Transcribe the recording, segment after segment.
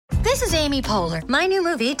This is Amy Poehler. My new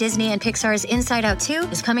movie, Disney and Pixar's Inside Out 2,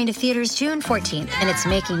 is coming to theaters June 14th, and it's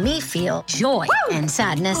making me feel joy and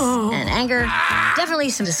sadness and anger, definitely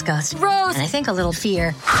some disgust, and I think a little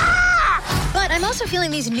fear. But I'm also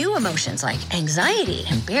feeling these new emotions like anxiety,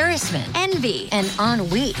 embarrassment, envy, and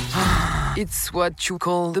ennui. It's what you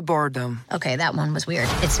call the boredom. Okay, that one was weird.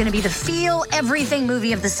 It's gonna be the feel everything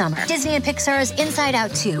movie of the summer. Disney and Pixar's Inside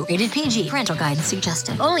Out 2, rated PG. Parental guidance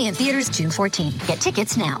suggested. Only in theaters June 14th. Get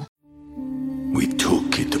tickets now. We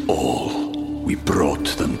took it all. We brought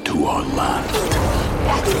them to our land.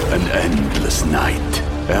 An endless night,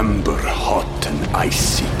 ember hot and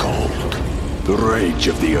icy cold. The rage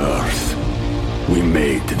of the earth. We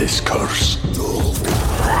made this curse.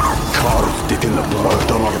 Carved it in the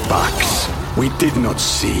blood on our backs. We did not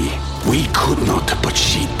see. We could not, but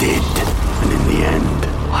she did. And in the end...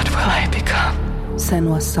 What will I become?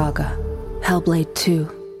 Senua's Saga. Hellblade 2.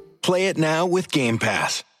 Play it now with Game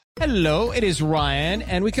Pass. Hello, it is Ryan,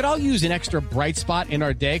 and we could all use an extra bright spot in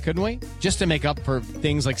our day, couldn't we? Just to make up for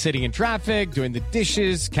things like sitting in traffic, doing the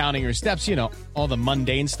dishes, counting your steps, you know, all the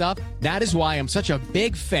mundane stuff. That is why I'm such a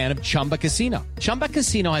big fan of Chumba Casino. Chumba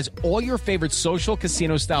Casino has all your favorite social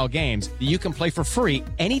casino-style games that you can play for free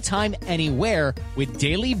anytime, anywhere with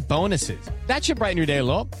daily bonuses. That should brighten your day a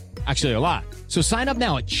little. Actually, a lot. So sign up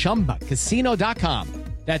now at ChumbaCasino.com.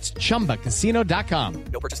 That's ChumbaCasino.com.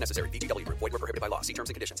 No purchase necessary. VGW Group. Void where prohibited by law. See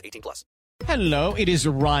terms and conditions. 18+. Hello, it is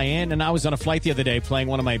Ryan, and I was on a flight the other day playing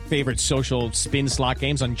one of my favorite social spin slot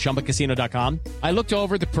games on ChumbaCasino.com. I looked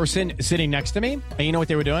over at the person sitting next to me, and you know what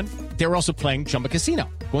they were doing? They were also playing Chumba Casino.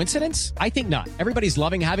 Coincidence? I think not. Everybody's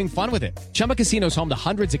loving having fun with it. Chumba Casino is home to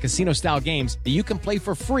hundreds of casino-style games that you can play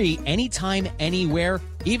for free anytime, anywhere,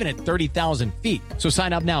 even at 30,000 feet. So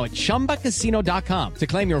sign up now at ChumbaCasino.com to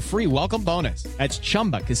claim your free welcome bonus. That's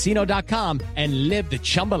ChumbaCasino.com and live the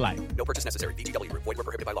Chumba life. No purchase necessary. VGW Group. Void where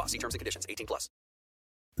prohibited by law. See terms and conditions. 18+.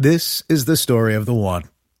 This is the story of the one.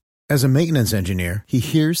 As a maintenance engineer, he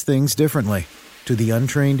hears things differently. To the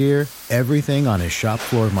untrained ear, everything on his shop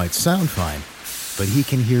floor might sound fine, but he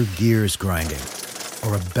can hear gears grinding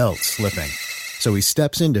or a belt slipping. So he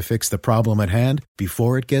steps in to fix the problem at hand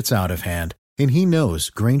before it gets out of hand. And he knows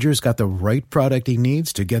Grainger's got the right product he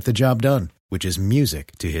needs to get the job done, which is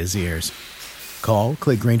music to his ears. Call,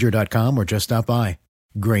 click Grainger.com, or just stop by.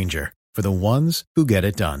 Grainger, for the ones who get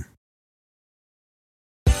it done.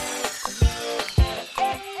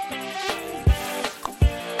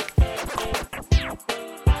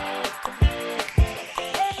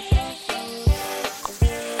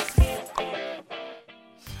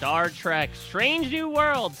 Star Trek Strange New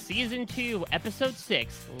World Season 2, Episode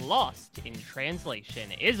 6, Lost in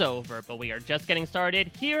Translation is over, but we are just getting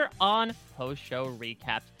started here on Post-Show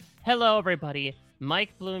Recaps. Hello, everybody.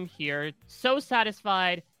 Mike Bloom here. So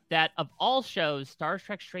satisfied that of all shows, Star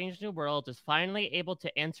Trek Strange New World is finally able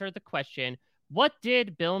to answer the question, what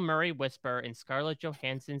did Bill Murray whisper in Scarlett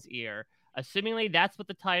Johansson's ear? Assumingly that's what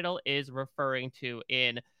the title is referring to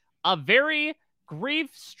in a very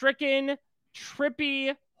grief-stricken,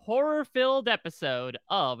 trippy, horror-filled episode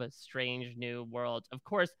of Strange New Worlds. Of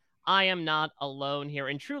course, I am not alone here.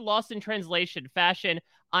 In true Lost in Translation fashion,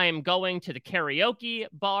 I am going to the karaoke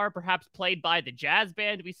bar, perhaps played by the jazz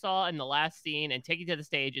band we saw in the last scene, and taking to the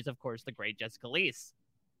stage is, of course, the great Jessica Leese.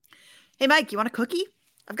 Hey, Mike, you want a cookie?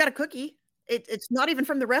 I've got a cookie. It's not even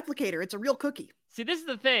from the replicator. It's a real cookie. See, this is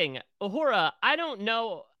the thing. Uhura, I don't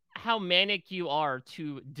know how manic you are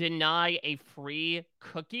to deny a free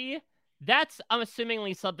cookie. That's, I'm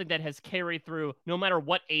assumingly, something that has carried through no matter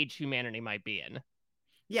what age humanity might be in.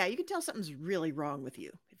 Yeah, you can tell something's really wrong with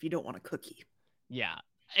you if you don't want a cookie. Yeah,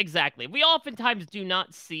 exactly. We oftentimes do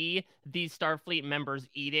not see these Starfleet members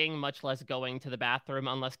eating, much less going to the bathroom,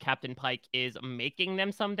 unless Captain Pike is making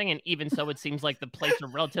them something. And even so, it seems like the plates are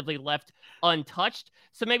relatively left untouched.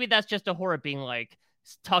 So maybe that's just Uhura being like,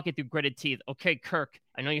 talking through gritted teeth. Okay, Kirk,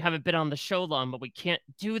 I know you haven't been on the show long, but we can't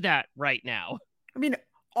do that right now. I mean,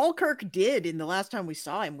 all Kirk did in the last time we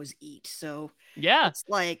saw him was eat. So yeah, it's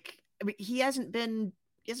like, I mean, he hasn't been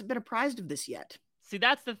apprised of this yet. See,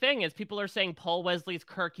 that's the thing is people are saying Paul Wesley's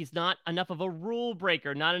Kirk, he's not enough of a rule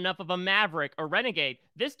breaker, not enough of a maverick or renegade.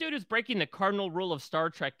 This dude is breaking the cardinal rule of Star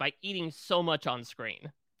Trek by eating so much on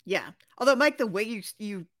screen. Yeah. Although, Mike, the way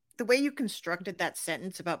you constructed that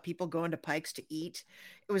sentence about people going to Pikes to eat,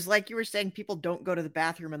 it was like you were saying people don't go to the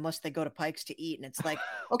bathroom unless they go to Pikes to eat. And it's like,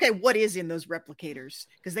 okay, what is in those replicators?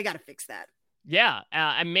 Because they got to fix that. Yeah,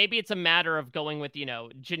 and maybe it's a matter of going with,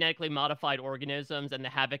 genetically modified organisms and the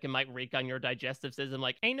havoc it might wreak on your digestive system.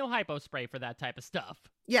 Like, ain't no hypo spray for that type of stuff.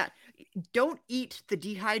 Yeah, don't eat the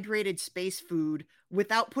dehydrated space food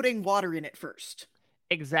without putting water in it first.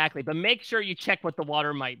 Exactly, but make sure you check what the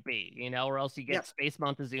water might be, or else you get Yep. Space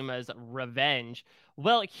Montezuma's revenge.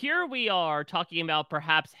 Well, here we are talking about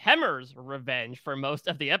perhaps Hemmer's revenge for most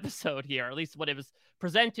of the episode here, at least what it was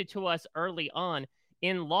presented to us early on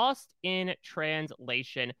in Lost in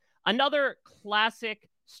Translation. Another classic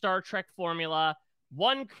Star Trek formula.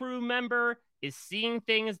 One crew member is seeing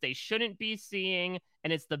things they shouldn't be seeing,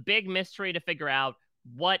 and it's the big mystery to figure out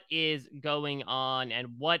what is going on and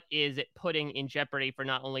what is it putting in jeopardy for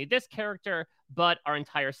not only this character, but our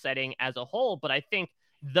entire setting as a whole. But I think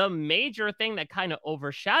the major thing that kind of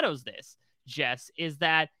overshadows this, Jess, is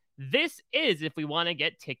that this is, if we want to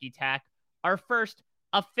get ticky-tack, our first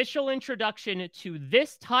official introduction to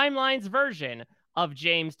this timeline's version of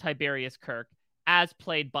James Tiberius Kirk as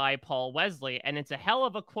played by Paul Wesley. And it's a hell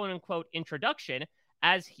of a quote-unquote introduction,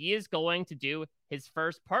 as he is going to do his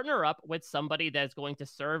first partner up with somebody that is going to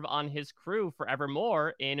serve on his crew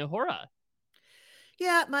forevermore in Uhura.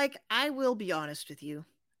 Yeah, Mike, I will be honest with you.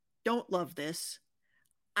 Don't love this.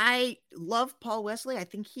 I love Paul Wesley. I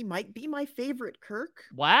think he might be my favorite Kirk.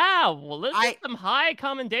 Wow. Well, let's get some high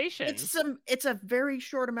commendations. It's a very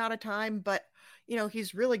short amount of time, but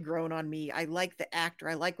he's really grown on me. I like the actor.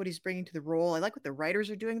 I like what he's bringing to the role. I like what the writers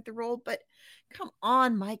are doing with the role, but come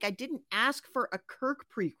on, Mike, I didn't ask for a Kirk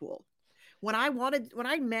prequel. When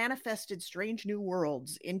I manifested Strange New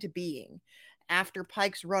Worlds into being after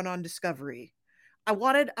Pike's run on Discovery, I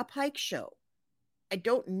wanted a Pike show. I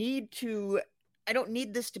don't need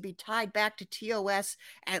this to be tied back to TOS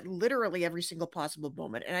at literally every single possible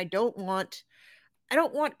moment. And I don't want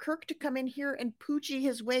Kirk to come in here and poochie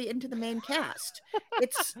his way into the main cast.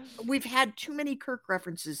 We've had too many Kirk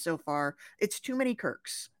references so far. It's too many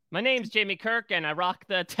Kirks. My name's Jamie Kirk, and I rock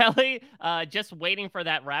the telly, just waiting for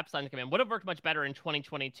that rap sign to come in. Would have worked much better in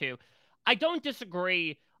 2022. I don't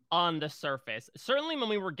disagree on the surface. Certainly when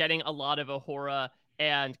we were getting a lot of Uhura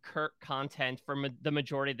and Kirk content for the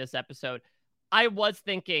majority of this episode, I was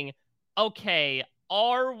thinking, okay,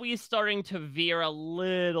 are we starting to veer a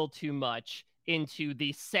little too much into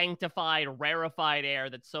the sanctified, rarefied air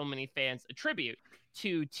that so many fans attribute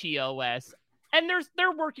to TOS? And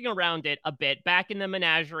they're working around it a bit. Back in the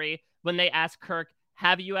Menagerie, when they ask Kirk,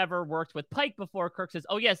 have you ever worked with Pike before? Kirk says,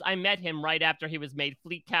 oh yes, I met him right after he was made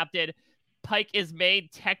fleet captain. Pike is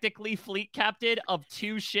made technically fleet captain of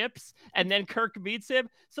 2 ships, and then Kirk meets him.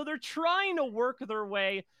 So they're trying to work their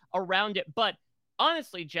way around it. But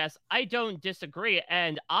honestly, Jess, I don't disagree.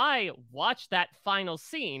 And I watched that final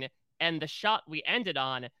scene and the shot we ended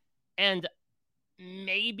on, and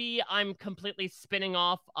maybe I'm completely spinning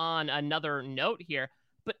off on another note here,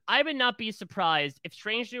 but I would not be surprised if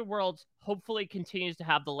Strange New Worlds hopefully continues to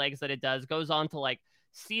have the legs that it does, goes on to like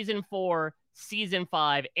season 4, season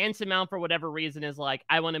 5, Anson Mount for whatever reason is like,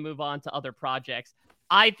 I want to move on to other projects.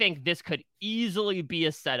 I think this could easily be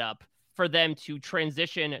a setup for them to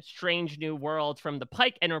transition Strange New Worlds from the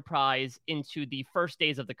Pike Enterprise into the first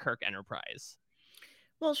days of the Kirk Enterprise.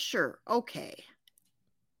 Well, sure. Okay.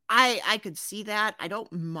 I could see that. I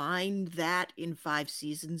don't mind that in 5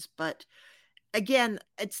 seasons, but again,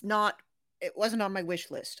 it wasn't on my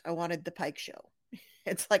wish list. I wanted the Pike show.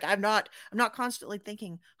 It's like I'm not constantly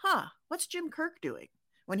thinking, what's Jim Kirk doing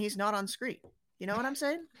when he's not on screen? You know what I'm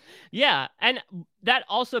saying? Yeah, and that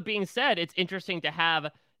also being said, it's interesting to have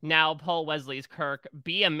now Paul Wesley's Kirk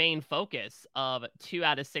be a main focus of 2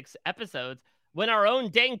 out of 6 episodes when our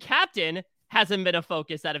own dang captain hasn't been a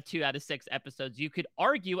focus out of 2 out of 6 episodes. You could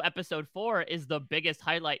argue episode 4 is the biggest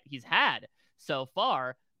highlight he's had so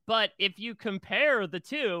far. But if you compare the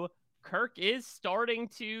two, Kirk is starting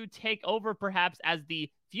to take over perhaps as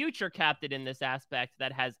the future captain in this aspect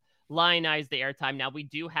that has lionized the airtime. Now, we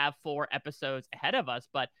do have 4 episodes ahead of us,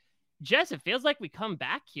 but Jess, it feels like we come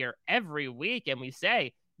back here every week and we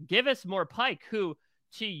say, give us more Pike, who,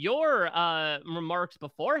 to your remarks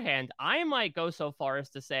beforehand, I might go so far as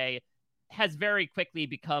to say has very quickly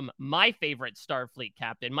become my favorite Starfleet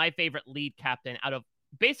captain, my favorite lead captain out of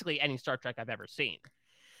basically any Star Trek I've ever seen.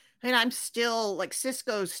 And I'm still, like,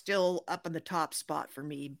 Sisko's still up in the top spot for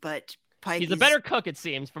me, but Pike He's a better cook, it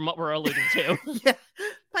seems, from what we're alluding to. Yeah,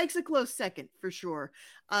 Pike's a close second, for sure.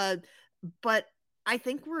 But I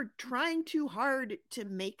think we're trying too hard to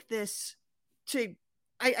make this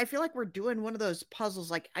I feel like we're doing one of those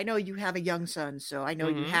puzzles. Like, I know you have a young son, so I know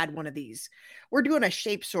you had one of these. We're doing a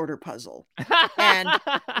shape sorter puzzle. And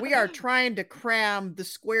we are trying to cram the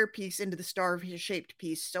square piece into the star-shaped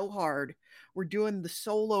piece so hard. We're doing the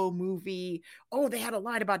Solo movie. Oh, they had a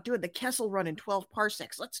line about doing the Kessel Run in 12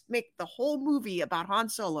 parsecs. Let's make the whole movie about Han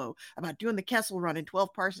Solo, about doing the Kessel Run in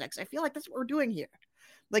 12 parsecs. I feel like that's what we're doing here.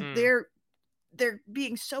 Like, they're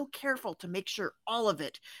being so careful to make sure all of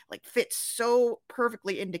it like fits so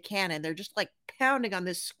perfectly into canon. They're just like pounding on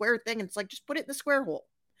this square thing, and it's like, just put it in the square hole.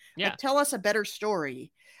 Yeah. Like, tell us a better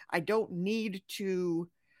story. I don't need to.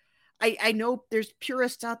 I know there's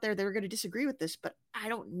purists out there that are going to disagree with this, but I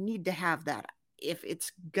don't need to have that if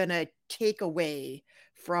it's going to take away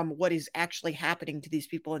from what is actually happening to these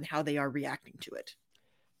people and how they are reacting to it.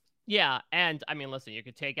 Yeah, and I mean, listen, you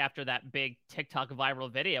could take after that big TikTok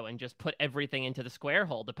viral video and just put everything into the square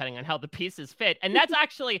hole, depending on how the pieces fit. And that's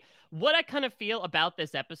actually what I kind of feel about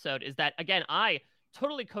this episode is that, again, I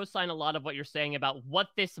totally co-sign a lot of what you're saying about what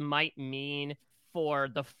this might mean for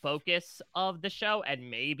the focus of the show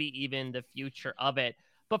and maybe even the future of it.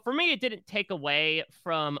 But for me, it didn't take away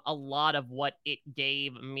from a lot of what it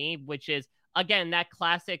gave me, which is, again, that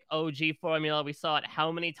classic OG formula. We saw it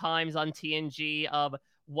how many times on TNG of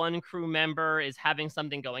one crew member is having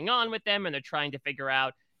something going on with them and they're trying to figure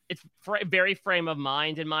out. It's very frame of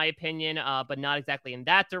mind, in my opinion, but not exactly in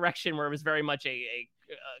that direction where it was very much a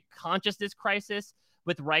consciousness crisis.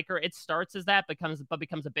 With Riker, it starts as that, but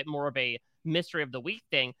becomes a bit more of a mystery of the week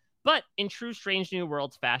thing. But in true Strange New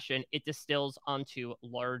Worlds fashion, it distills onto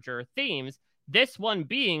larger themes. This one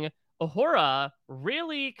being Uhura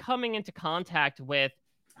really coming into contact with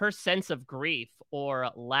her sense of grief or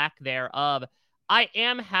lack thereof. I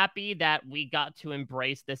am happy that we got to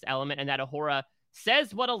embrace this element and that Uhura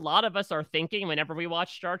says what a lot of us are thinking whenever we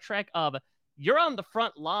watch Star Trek of, you're on the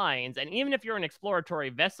front lines, and even if you're an exploratory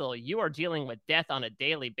vessel, you are dealing with death on a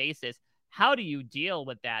daily basis. How do you deal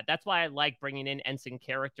with that? That's why I like bringing in ensign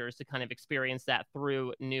characters to kind of experience that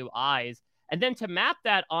through new eyes. And then to map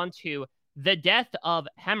that onto the death of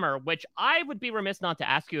Hemmer, which I would be remiss not to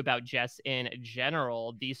ask you about, Jess, in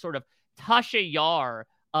general, the sort of Tasha Yar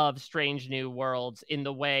of Strange New Worlds in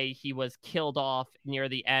the way he was killed off near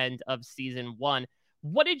the end of season 1.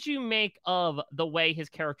 What did you make of the way his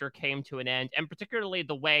character came to an end, and particularly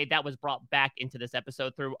the way that was brought back into this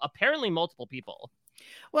episode through apparently multiple people?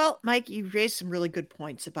 Well, Mike, you raised some really good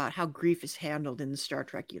points about how grief is handled in the Star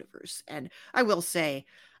Trek universe. And I will say,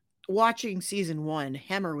 watching season 1,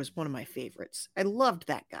 Hemmer was one of my favorites. I loved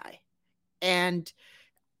that guy.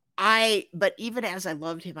 But even as I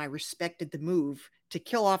loved him, I respected the move to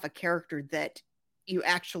kill off a character that you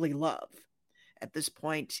actually love. At this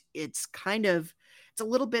point, it's a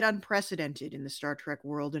little bit unprecedented in the Star Trek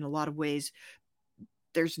world in a lot of ways.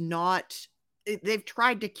 They've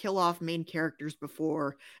tried to kill off main characters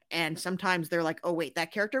before, and sometimes they're like, oh wait,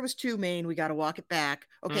 that character was too main, we got to walk it back.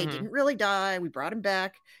 Okay, didn't really die, we brought him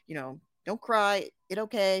back, don't cry, it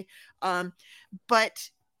okay. But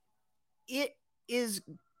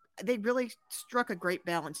they really struck a great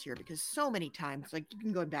balance here, because so many times, like, you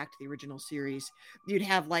can go back to the original series, you'd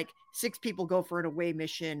have like 6 people go for an away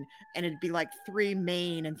mission and it'd be like 3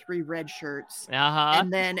 main and 3 red shirts.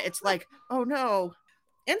 And then it's like, oh no,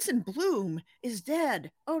 Ensign Bloom is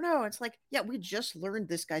dead. Oh no. It's like, yeah, we just learned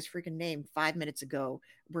this guy's freaking name 5 minutes ago.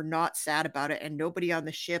 We're not sad about it. And nobody on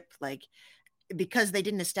the ship, like, because they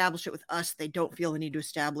didn't establish it with us, they don't feel the need to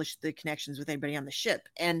establish the connections with anybody on the ship.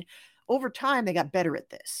 And over time, they got better at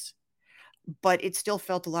this. But it still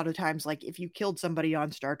felt a lot of times like if you killed somebody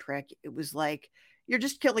on Star Trek, it was like, you're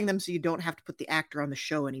just killing them so you don't have to put the actor on the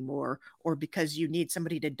show anymore, or because you need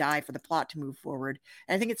somebody to die for the plot to move forward.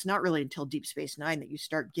 And I think it's not really until Deep Space Nine that you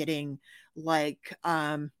start getting like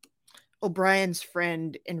O'Brien's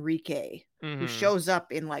friend Enrique, who shows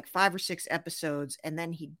up in like 5 or 6 episodes, and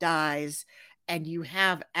then he dies, and you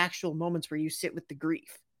have actual moments where you sit with the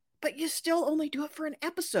grief. But you still only do it for an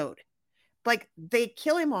episode. Like, they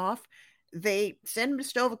kill him off, they send him to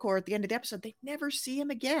Sto-vo-kor at the end of the episode, they never see him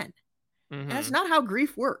again. And that's not how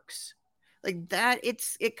grief works. Like that,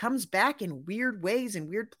 it comes back in weird ways and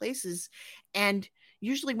weird places. And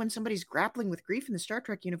usually when somebody's grappling with grief in the Star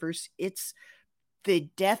Trek universe, it's the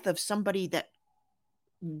death of somebody that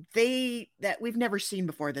we've never seen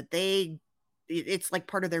before, it's like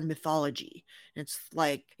part of their mythology. It's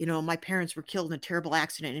like, my parents were killed in a terrible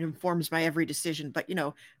accident, and it informs my every decision. But,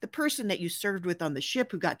 the person that you served with on the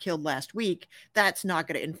ship who got killed last week, that's not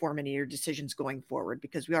going to inform any of your decisions going forward,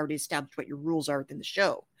 because we already established what your rules are within the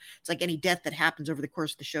show. It's like any death that happens over the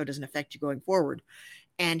course of the show doesn't affect you going forward.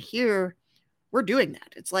 And here we're doing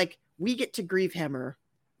that. It's like we get to grieve Hemmer.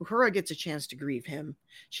 Uhura gets a chance to grieve him.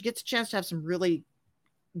 She gets a chance to have some really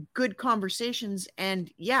good conversations, and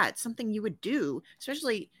yeah, it's something you would do,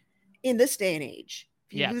 especially in this day and age.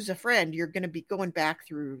 If you lose a friend, you're going to be going back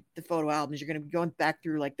through the photo albums, you're going to be going back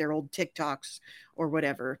through like their old TikToks or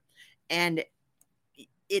whatever, and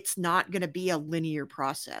it's not going to be a linear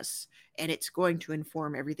process, and it's going to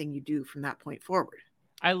inform everything you do from that point forward.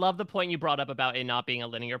 I love the point you brought up about it not being a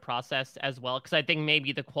linear process as well, because I think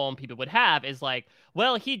maybe the qualm people would have is like,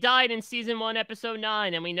 well, he died in season 1, episode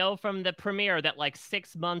 9, and we know from the premiere that like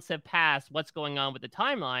 6 months have passed. What's going on with the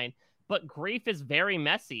timeline? But grief is very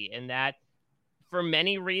messy in that for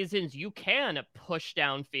many reasons, you can push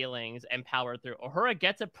down feelings and power through. Uhura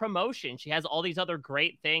gets a promotion. She has all these other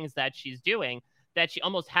great things that she's doing, that she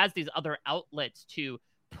almost has these other outlets to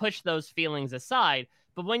push those feelings aside.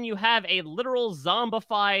 But when you have a literal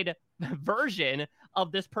zombified version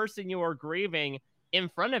of this person you are grieving in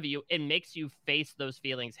front of you, it makes you face those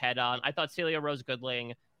feelings head on. I thought Celia Rose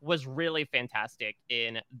Goodling was really fantastic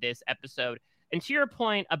in this episode. And to your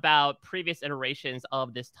point about previous iterations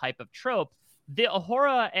of this type of trope, the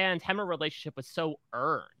Uhura and Hemmer relationship was so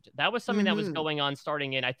earned. That was something that was going on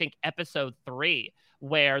starting in, I think, episode 3,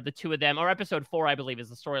 where the two of them, or episode 4, I believe, is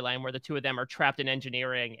the storyline where the two of them are trapped in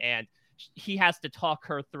engineering and he has to talk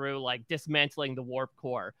her through like dismantling the warp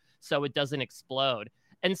core so it doesn't explode.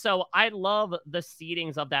 And so I love the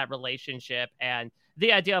seedings of that relationship and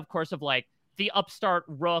the idea, of course, of like the upstart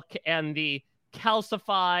Rook and the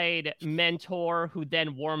calcified mentor who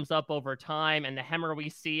then warms up over time, and the Hemmer we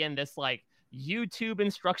see in this like YouTube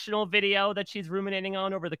instructional video that she's ruminating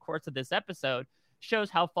on over the course of this episode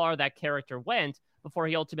shows how far that character went before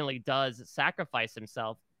he ultimately does sacrifice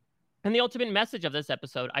himself. And the ultimate message of this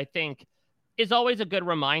episode, I think, is always a good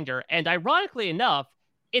reminder. And ironically enough,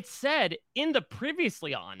 it's said in the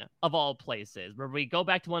Previously On, of all places, where we go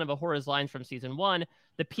back to one of Uhura's lines from season 1,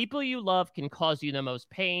 the people you love can cause you the most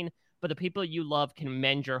pain, but the people you love can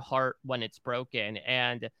mend your heart when it's broken.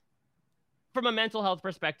 And from a mental health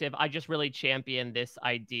perspective, I just really champion this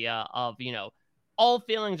idea of, you know, all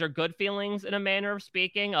feelings are good feelings in a manner of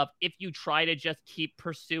speaking, of if you try to just keep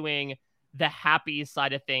pursuing the happy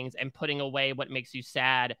side of things and putting away what makes you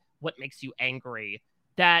sad, what makes you angry,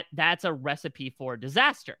 that's a recipe for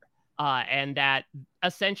disaster. And that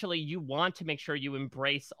essentially you want to make sure you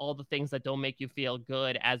embrace all the things that don't make you feel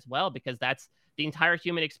good as well, because that's the entire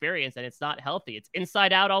human experience and it's not healthy. It's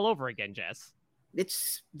inside out all over again, Jess.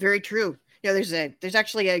 It's very true. Yeah, there's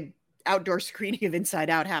actually a outdoor screening of Inside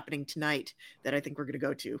Out happening tonight that I think we're going to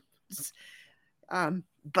go to.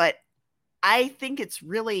 But I think it's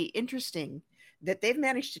really interesting that they've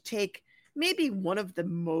managed to take maybe one of the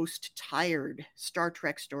most tired Star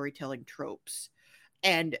Trek storytelling tropes.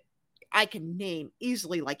 And I can name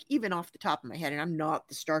easily, like even off the top of my head, and I'm not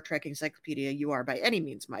the Star Trek encyclopedia you are by any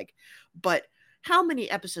means, Mike, but how many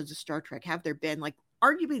episodes of Star Trek have there been? Like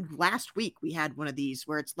arguably last week we had one of these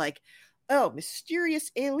where it's like, oh, mysterious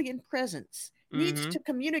alien presence needs to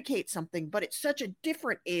communicate something, but it's such a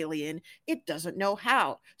different alien, it doesn't know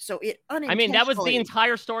how. So it unintentionally... I mean, that was the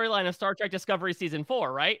entire storyline of Star Trek Discovery Season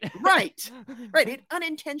 4, right? Right. It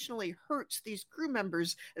unintentionally hurts these crew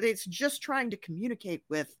members that it's just trying to communicate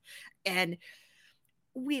with. And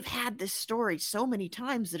we've had this story so many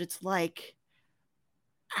times that it's like,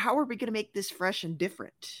 how are we going to make this fresh and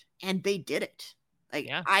different? And they did it. Like,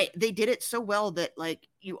 yeah. They did it so well that like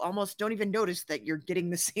you almost don't even notice that you're getting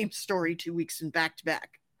the same story 2 weeks in back to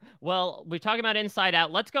back. Well, we're talking about Inside Out.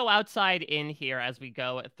 Let's go outside in here as we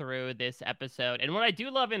go through this episode. And what I do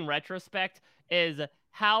love in retrospect is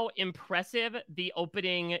how impressive the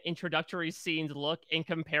opening introductory scenes look in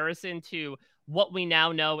comparison to what we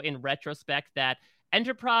now know in retrospect, that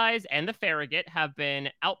Enterprise and the Farragut have been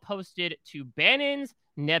outposted to Bannon's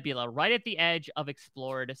Nebula, right at the edge of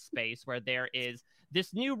explored space, where there is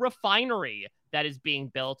this new refinery that is being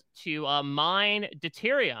built to mine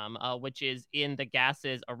deuterium, which is in the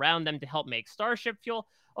gases around them to help make starship fuel.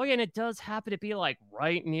 Oh, yeah, and it does happen to be like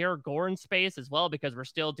right near Gorn space as well, because we're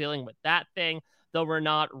still dealing with that thing, though we're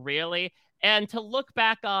not really. And to look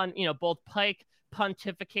back on, you know, both Pike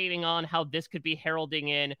pontificating on how this could be heralding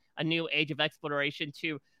in a new age of exploration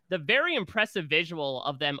to the very impressive visual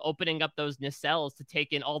of them opening up those nacelles to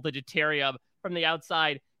take in all the deuterium from the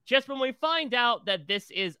outside. Just when we find out that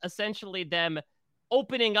this is essentially them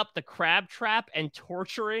opening up the crab trap and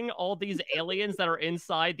torturing all these aliens that are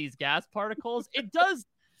inside these gas particles, it does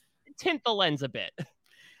tint the lens a bit.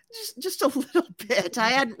 Just a little bit. I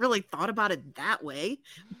hadn't really thought about it that way,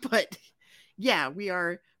 but yeah, we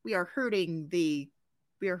are hurting the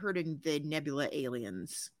Nebula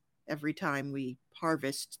aliens every time we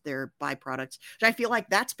harvest their byproducts. Which I feel like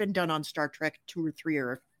that's been done on Star Trek 2 or 3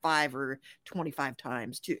 or 5 or 25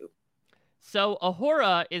 times too. So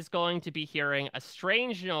Uhura is going to be hearing a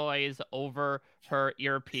strange noise over her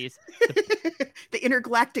earpiece. The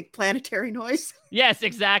intergalactic planetary noise. Yes,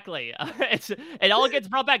 exactly. It all gets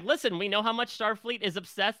brought back. Listen, we know how much Starfleet is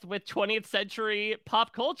obsessed with 20th century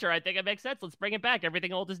pop culture. I think it makes sense. Let's bring it back.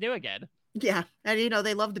 Everything old is new again. Yeah, and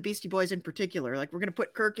they love the Beastie Boys in particular. Like, we're going to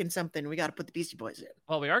put Kirk in something, we got to put the Beastie Boys in.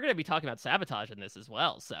 Well, we are going to be talking about sabotage in this as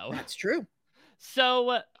well, so. That's true.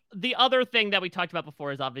 So the other thing that we talked about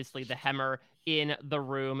before is obviously the Hemmer in the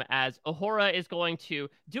room, as Uhura is going to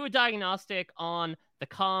do a diagnostic on the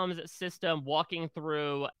comms system, walking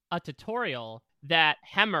through a tutorial that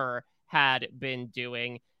Hemmer had been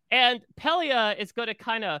doing. And Pelia is going to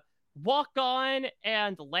kind of walk on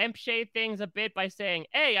and lampshade things a bit by saying,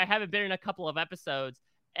 A, I haven't been in a couple of episodes,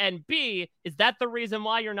 and B, is that the reason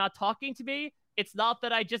why you're not talking to me? It's not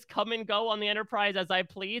that I just come and go on the Enterprise as I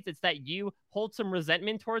please. It's that you hold some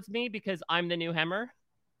resentment towards me because I'm the new Hemmer.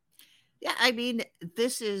 Yeah, I mean,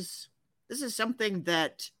 this is something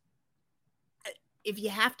that if you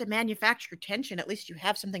have to manufacture tension, at least you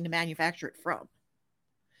have something to manufacture it from.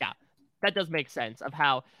 Yeah, that does make sense of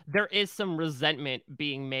how there is some resentment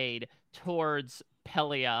being made towards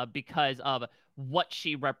Pelia because of what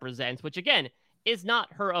she represents, which again is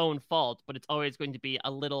not her own fault, but it's always going to be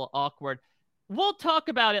a little awkward. We'll talk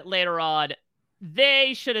about it later on.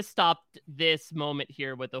 They should have stopped this moment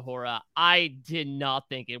here with Uhura. I did not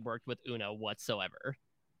think it worked with Una whatsoever.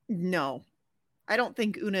 No, I don't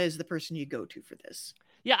think Una is the person you go to for this.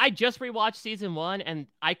 Yeah, I just rewatched season 1, and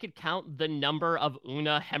I could count the number of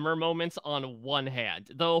Una Hemmer moments on one hand.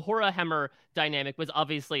 The Uhura Hemmer dynamic was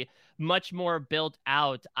obviously much more built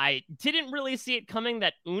out. I didn't really see it coming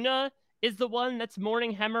that Una is the one that's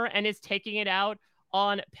mourning Hemmer and is taking it out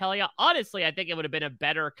on Pelia. Honestly, I think it would have been a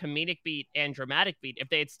better comedic beat and dramatic beat if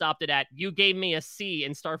they had stopped it at, you gave me a C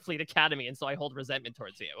in Starfleet Academy, and so I hold resentment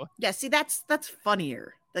towards you. Yeah, see, that's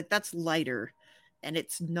funnier. Like, that's lighter, and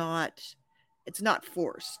it's not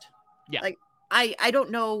forced. Yeah. Like, I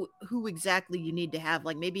don't know who exactly you need to have.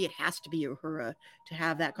 Like, maybe it has to be Uhura to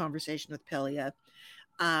have that conversation with Pelia.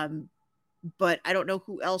 But I don't know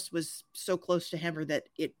who else was so close to Hemmer that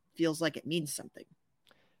it feels like it means something.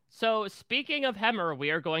 So speaking of Hemmer, we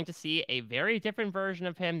are going to see a very different version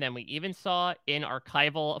of him than we even saw in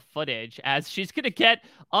archival footage, as she's going to get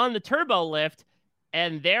on the turbo lift,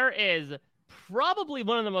 and there is probably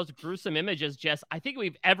one of the most gruesome images, Jess, I think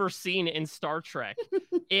we've ever seen in Star Trek,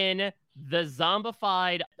 in the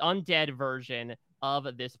zombified undead version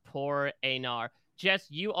of this poor Anar. Jess,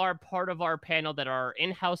 you are part of our panel that are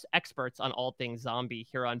in-house experts on all things zombie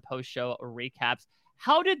here on post-show recaps.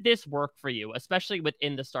 How did this work for you, especially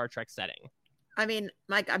within the Star Trek setting? I mean,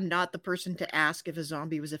 Mike, I'm not the person to ask if a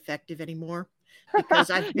zombie was effective anymore, because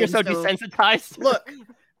I've been You're so desensitized.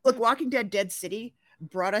 Look, Walking Dead Dead City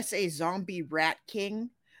brought us a zombie rat king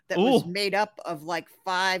that was made up of like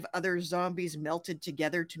 5 other zombies melted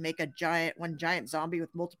together to make one giant zombie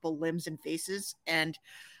with multiple limbs and faces. And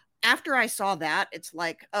after I saw that, it's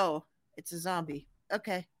like, oh, it's a zombie.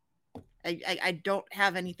 Okay. I don't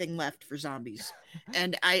have anything left for zombies.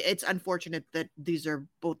 And it's unfortunate that these are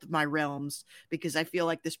both of my realms, because I feel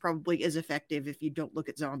like this probably is effective if you don't look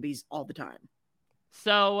at zombies all the time.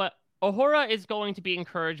 So Uhura is going to be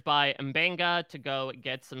encouraged by Mbenga to go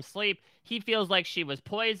get some sleep. He feels like she was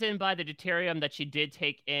poisoned by the deuterium that she did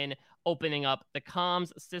take in opening up the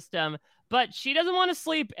comms system, but she doesn't want to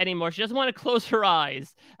sleep anymore. She doesn't want to close her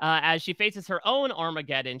eyes as she faces her own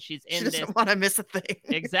Armageddon. She doesn't want to miss a thing.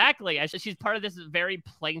 Exactly. As she's part of this very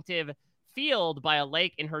plaintive field by a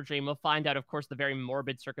lake in her dream. We'll find out, of course, the very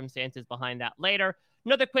morbid circumstances behind that later.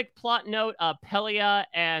 Another quick plot note, Pelia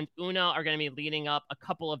and Una are going to be leading up a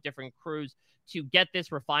couple of different crews to get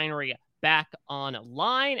this refinery back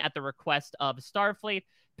online at the request of Starfleet.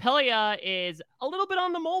 Pelia is a little bit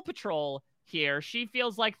on the mole patrol here. She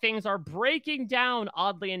feels like things are breaking down,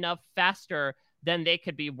 oddly enough, faster than they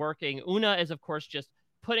could be working. Una is, of course, just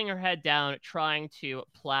putting her head down, trying to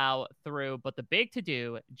plow through. But the big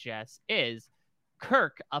to-do, Jess, is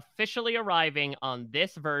Kirk officially arriving on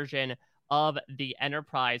this version of the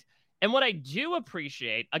Enterprise. And what I do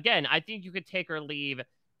appreciate, again, I think you could take or leave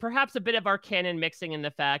perhaps a bit of our canon mixing in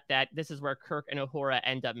the fact that this is where Kirk and Uhura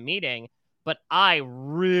end up meeting, but I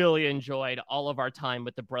really enjoyed all of our time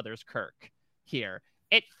with the brothers Kirk here.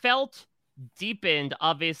 It felt deepened,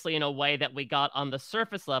 obviously, in a way that we got on the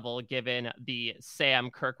surface level, given the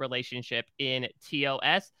Sam-Kirk relationship in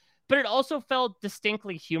TOS, but it also felt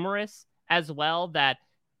distinctly humorous as well, that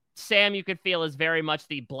Sam, you could feel, is very much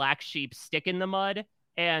the black sheep stick in the mud,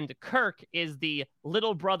 and Kirk is the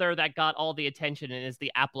little brother that got all the attention and is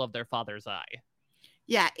the apple of their father's eye.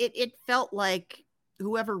 Yeah, it felt like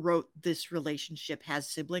whoever wrote this relationship has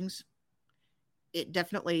siblings. It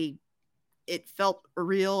definitely it felt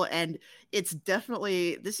real, and it's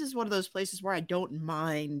definitely, this is one of those places where I don't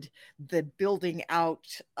mind the building out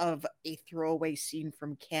of a throwaway scene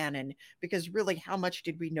from canon, because really, how much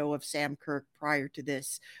did we know of Sam Kirk prior to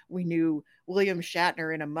this? We knew William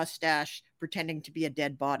Shatner in a mustache pretending to be a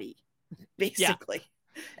dead body, basically.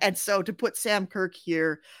 Yeah. And so to put Sam Kirk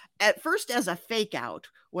here at first as a fake out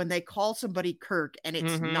when they call somebody Kirk and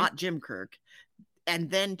it's not Jim Kirk, and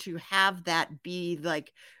then to have that be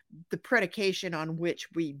like the predication on which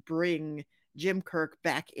we bring Jim Kirk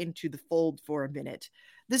back into the fold for a minute.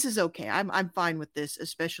 This is okay. I'm fine with this,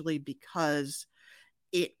 especially because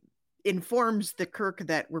it informs the Kirk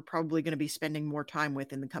that we're probably going to be spending more time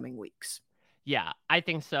with in the coming weeks. Yeah, I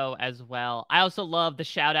think so as well. I also love the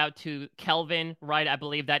shout out to Kelvin, right? I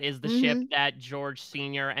believe that is the ship that George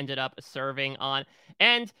Sr. ended up serving on.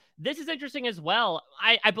 And this is interesting as well.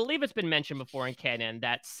 I believe it's been mentioned before in canon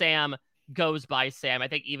that Sam goes by Sam. I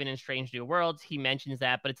think even in Strange New Worlds, he mentions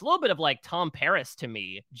that, but it's a little bit of like Tom Paris to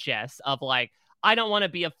me, Jess, of like, I don't want to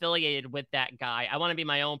be affiliated with that guy. I want to be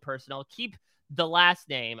my own person. I'll keep the last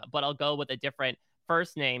name, but I'll go with a different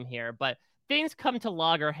first name here. But things come to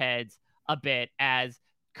loggerheads a bit as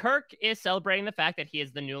Kirk is celebrating the fact that he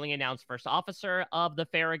is the newly announced first officer of the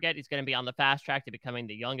Farragut. He's going to be on the fast track to becoming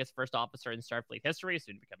the youngest first officer in Starfleet history,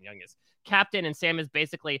 soon to become youngest captain. And Sam is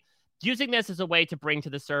basically using this as a way to bring to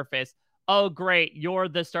the surface, oh, great, you're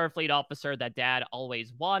the Starfleet officer that Dad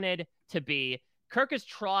always wanted to be. Kirk is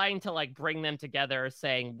trying to like bring them together,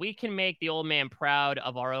 saying we can make the old man proud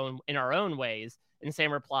of our own ways. And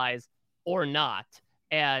Sam replies, or not.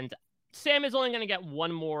 And Sam is only going to get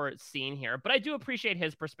one more scene here, but I do appreciate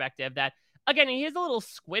his perspective that, again, he is a little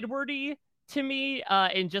Squidward-y to me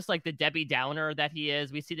in just like the Debbie Downer that he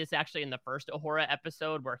is. We see this actually in the first Uhura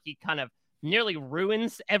episode where he kind of nearly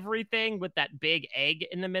ruins everything with that big egg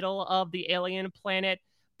in the middle of the alien planet.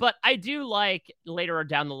 But I do like later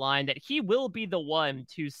down the line that he will be the one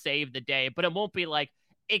to save the day, but it won't be like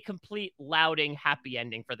a complete lauding happy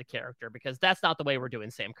ending for the character, because that's not the way we're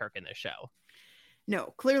doing Sam Kirk in this show.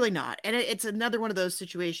 No, clearly not. And it's another one of those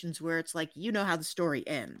situations where it's like, you know how the story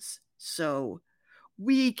ends. So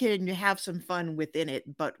we can have some fun within it,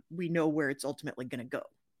 but we know where it's ultimately going to go.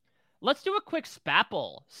 Let's do a quick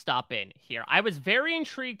Spapple stop in here. I was very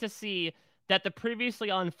intrigued to see that the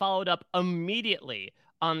Previously On followed up immediately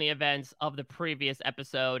on the events of the previous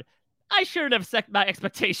episode. I shouldn't have set my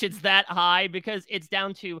expectations that high, because it's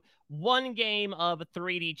down to one game of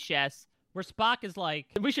 3D chess where Spock is like,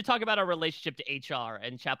 we should talk about our relationship to HR.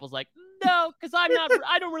 And Chapel's like, no, because I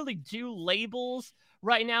don't really do labels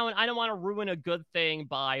right now, and I don't want to ruin a good thing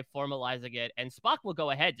by formalizing it. And Spock will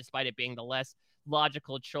go ahead, despite it being the less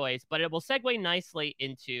logical choice. But it will segue nicely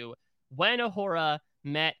into when Uhura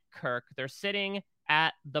met Kirk. They're sitting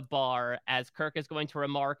at the bar as Kirk is going to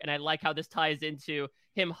remark, and I like how this ties into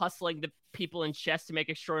him hustling the people in chess to make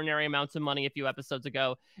extraordinary amounts of money a few episodes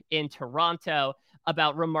ago in Toronto,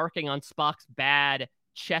 about remarking on Spock's bad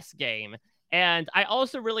chess game. And I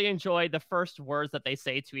also really enjoy the first words that they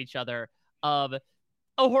say to each other of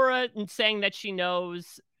Uhura saying that she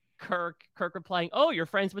knows Kirk replying, oh, you're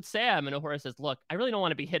friends with Sam. And Uhura says, look, I really don't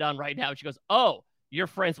want to be hit on right now. And she goes, oh, you're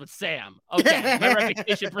friends with Sam. Okay, my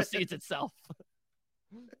reputation precedes itself.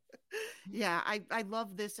 Yeah, I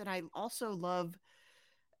love this, and I also love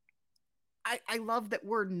I love that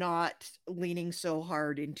we're not leaning so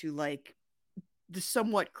hard into like the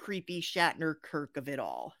somewhat creepy Shatner Kirk of it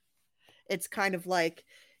all. It's kind of like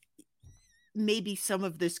maybe some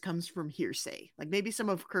of this comes from hearsay. Like maybe some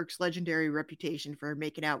of Kirk's legendary reputation for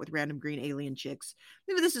making out with random green alien chicks,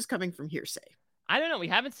 maybe this is coming from hearsay. I don't know. We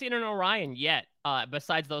haven't seen an Orion yet,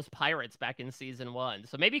 besides those pirates back in season 1.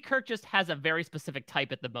 So maybe Kirk just has a very specific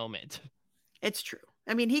type at the moment. It's true.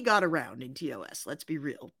 I mean, he got around in TOS, let's be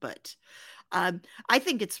real. But I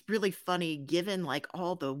think it's really funny, given like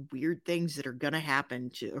all the weird things that are going to happen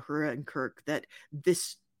to Uhura and Kirk, that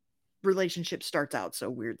this relationship starts out so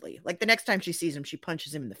weirdly. Like the next time she sees him, she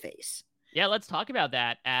punches him in the face. Yeah, let's talk about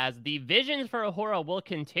that, as the visions for Uhura will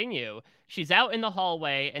continue. She's out in the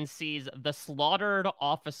hallway and sees the slaughtered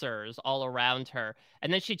officers all around her.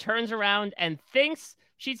 And then she turns around and thinks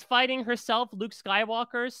she's fighting herself, Luke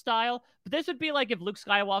Skywalker style. But this would be like if Luke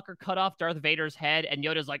Skywalker cut off Darth Vader's head and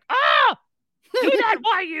Yoda's like, ah! Do that,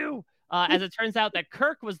 why you? As it turns out that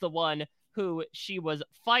Kirk was the one who she was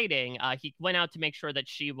fighting. He went out to make sure that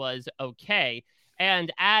she was okay.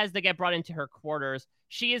 And as they get brought into her quarters,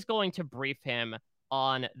 she is going to brief him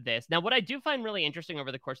on this. Now, what I do find really interesting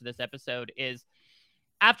over the course of this episode is,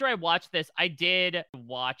 after I watched this, I did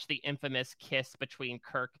watch the infamous kiss between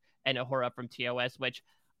Kirk and Uhura from TOS, which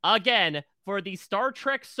Again, for the Star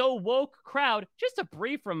Trek So Woke crowd, just a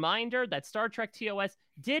brief reminder that Star Trek TOS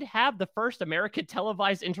did have the first American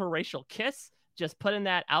televised interracial kiss. Just putting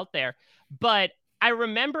that out there. But I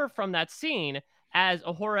remember from that scene, as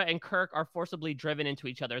Uhura and Kirk are forcibly driven into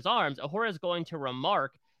each other's arms, Uhura is going to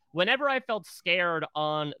remark, whenever I felt scared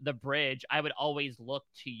on the bridge, I would always look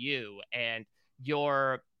to you, and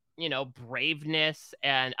your, braveness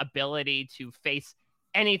and ability to face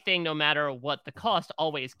anything, no matter what the cost,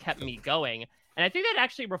 always kept me going. And I think that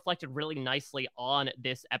actually reflected really nicely on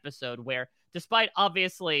this episode, where despite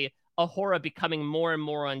obviously Uhura becoming more and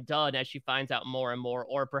more undone as she finds out more and more,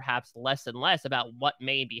 or perhaps less and less, about what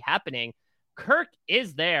may be happening, Kirk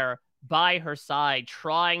is there by her side,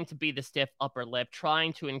 trying to be the stiff upper lip,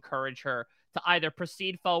 trying to encourage her to either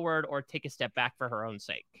proceed forward or take a step back for her own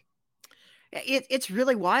sake. It's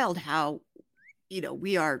really wild how,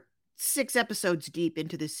 we are 6 episodes deep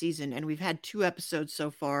into this season, and we've had 2 episodes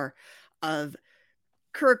so far of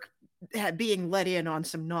Kirk being let in on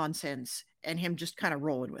some nonsense and him just kind of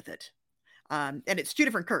rolling with it. And it's 2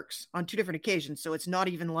 different Kirks on 2 different occasions. So it's not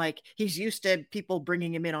even like he's used to people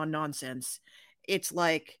bringing him in on nonsense. It's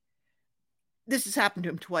like this has happened to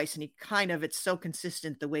him twice, and it's so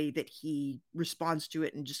consistent the way that he responds to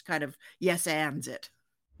it and just kind of yes ands it.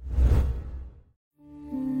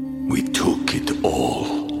 We took it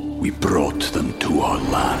all. We brought them to our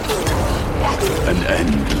land. An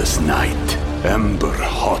endless night, ember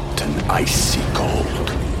hot and icy cold.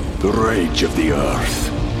 The rage of the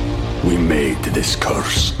earth. We made this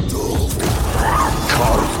curse.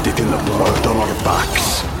 Carved it in the blood on our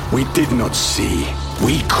backs. We did not see.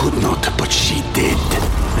 We could not, but she did.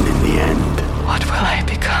 And in the end, what will I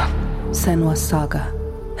become? Senua's Saga.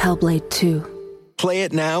 Hellblade 2. Play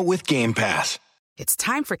it now with Game Pass. It's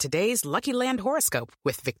time for today's Lucky Land horoscope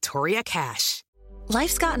with Victoria Cash.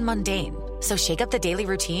 Life's gotten mundane, so shake up the daily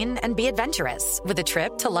routine and be adventurous with a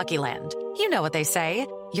trip to Lucky Land. You know what they say,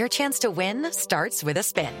 your chance to win starts with a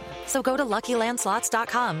spin. So go to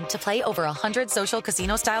LuckyLandSlots.com to play over 100 social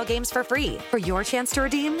casino-style games for free for your chance to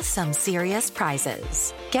redeem some serious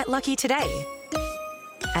prizes. Get lucky today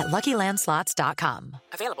at LuckyLandSlots.com.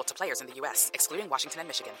 Available to players in the U.S., excluding Washington and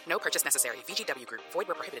Michigan. No purchase necessary. VGW Group. Void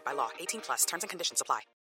where prohibited by law. 18+. Terms and conditions apply.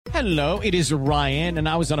 Hello, it is Ryan, and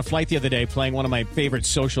I was on a flight the other day playing one of my favorite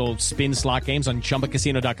social spin slot games on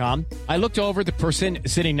ChumbaCasino.com. I looked over at the person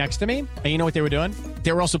sitting next to me, and you know what they were doing?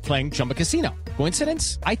 They were also playing Chumba Casino.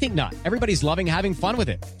 Coincidence? I think not. Everybody's loving having fun with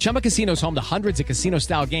it. Chumba Casino is home to hundreds of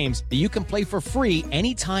casino-style games that you can play for free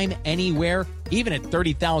anytime, anywhere, even at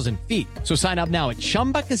 30,000 feet. So sign up now at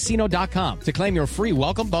ChumbaCasino.com to claim your free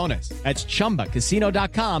welcome bonus. That's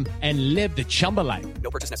ChumbaCasino.com and live the Chumba life. No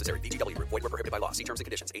purchase necessary. VGW Group. Void where prohibited by law. See terms and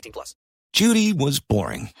conditions. 18+. Judy was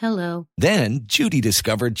boring. Hello. Then Judy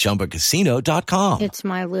discovered ChumbaCasino.com. It's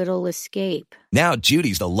my little escape. Now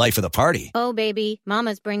Judy's the life of the party. Oh, baby,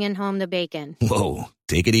 mama's bringing home the bacon. Whoa,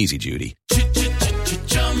 take it easy, Judy.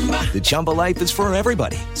 The Chumba life is for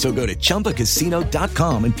everybody. So go to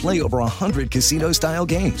ChumbaCasino.com and play over 100 casino-style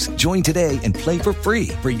games. Join today and play for free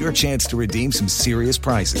for your chance to redeem some serious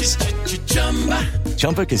prizes.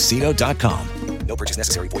 ChumbaCasino.com. No purchase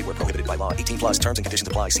necessary. Void where prohibited by law. 18+. Terms and conditions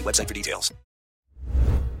apply. See website for details.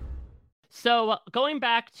 So going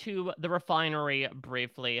back to the refinery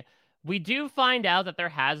briefly, we do find out that there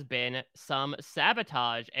has been some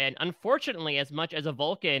sabotage. And unfortunately, as much as a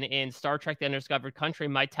Vulcan in Star Trek The Undiscovered Country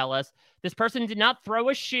might tell us, this person did not throw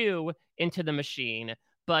a shoe into the machine,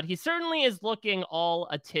 but he certainly is looking all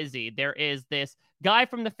a tizzy. There is this guy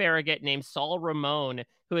from the Farragut named Saul Ramon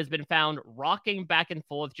who has been found rocking back and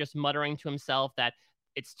forth, just muttering to himself that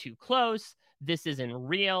it's too close, this isn't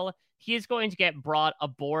real. He is going to get brought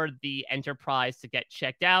aboard the Enterprise to get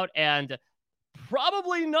checked out, and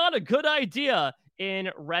probably not a good idea in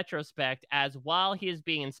retrospect, as while he is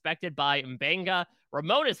being inspected by Mbenga,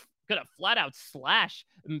 Ramon is going to flat out slash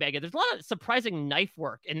Mbenga. There's a lot of surprising knife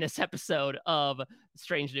work in this episode of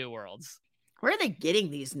Strange New Worlds. Where are they getting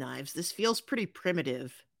these knives? This feels pretty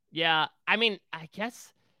primitive. Yeah, I mean, I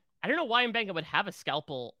guess I don't know why Mbenga would have a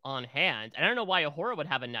scalpel on hand. I don't know why Uhura would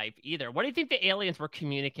have a knife either. What do you think the aliens were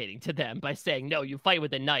communicating to them by saying, no, you fight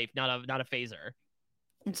with a knife, not a phaser?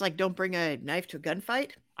 It's like, don't bring a knife to a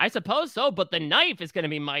gunfight? I suppose so, but the knife is going to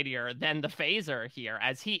be mightier than the phaser here,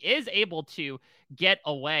 as he is able to get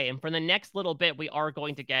away. And for the next little bit, we are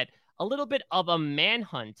going to get a little bit of a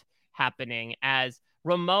manhunt happening, as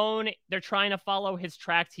Ramon, they're trying to follow his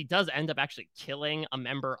tracks. He does end up actually killing a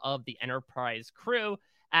member of the Enterprise crew,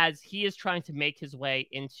 as he is trying to make his way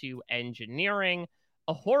into engineering.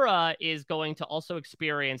 Uhura is going to also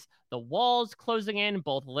experience the walls closing in,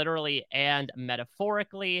 both literally and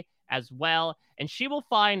metaphorically, as well. And she will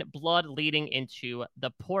find blood leading into the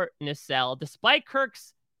Port Nacelle. Despite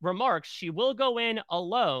Kirk's remarks, she will go in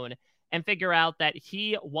alone and figure out that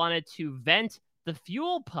he wanted to vent the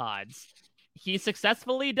fuel pods. He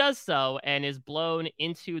successfully does so and is blown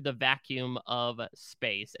into the vacuum of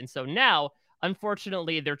space. And so now,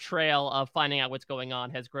 unfortunately, their trail of finding out what's going on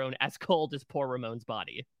has grown as cold as poor Ramon's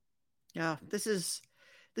body. Yeah, this is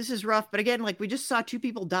rough. But again, like, we just saw 2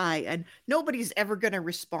 people die, and nobody's ever going to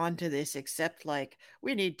respond to this except like,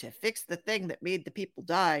 we need to fix the thing that made the people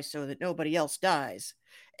die so that nobody else dies.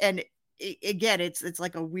 And again, it's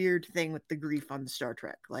like a weird thing with the grief on the Star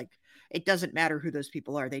Trek. Like, it doesn't matter who those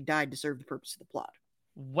people are. They died to serve the purpose of the plot.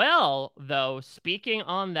 Well, though, speaking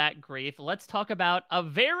on that grief, let's talk about a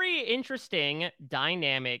very interesting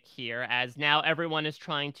dynamic here, as now everyone is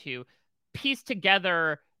trying to piece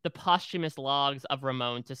together the posthumous logs of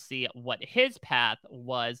Ramon to see what his path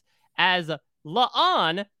was, as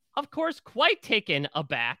La'an, of course, quite taken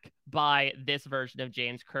aback by this version of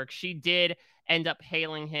James Kirk. She did end up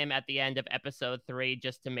hailing him at the end of episode 3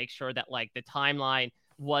 just to make sure that, like, the timeline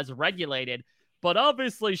was regulated. But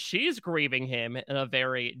obviously she's grieving him in a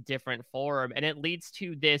very different form, and it leads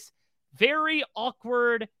to this very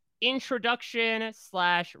awkward introduction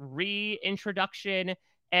 / reintroduction.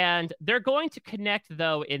 And they're going to connect,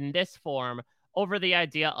 though, in this form over the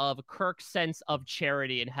idea of Kirk's sense of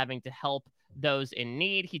charity and having to help those in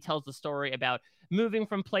need. He tells the story about moving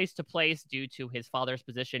from place to place due to his father's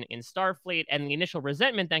position in Starfleet, and the initial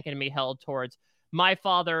resentment that can be held towards my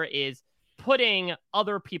father is putting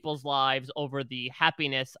other people's lives over the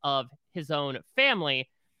happiness of his own family.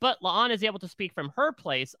 But La'an is able to speak from her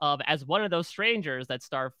place of, as one of those strangers that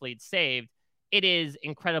Starfleet saved, it is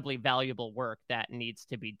incredibly valuable work that needs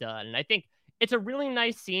to be done. And I think it's a really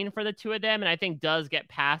nice scene for the 2 of them, and I think does get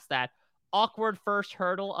past that awkward first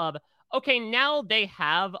hurdle of, okay, now they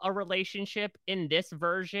have a relationship in this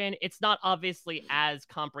version. It's not obviously as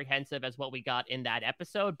comprehensive as what we got in that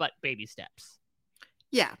episode, but baby steps.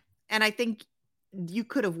 Yeah. And I think you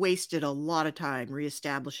could have wasted a lot of time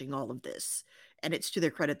reestablishing all of this, and it's to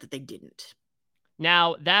their credit that they didn't.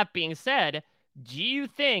 Now, that being said, do you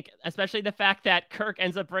think, especially the fact that Kirk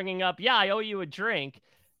ends up bringing up, yeah, I owe you a drink,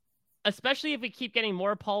 especially if we keep getting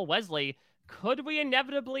more Paul Wesley, could we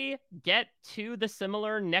inevitably get to the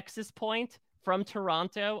similar nexus point from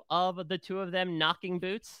Toronto of the 2 of them knocking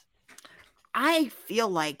boots? I feel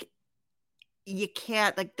like you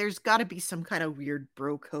can't, like, there's got to be some kind of weird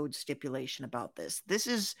bro code stipulation about this.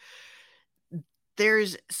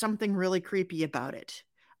 There's something really creepy about it.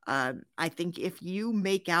 I think if you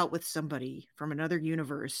make out with somebody from another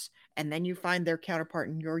universe and then you find their counterpart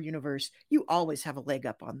in your universe, you always have a leg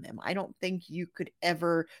up on them. I don't think you could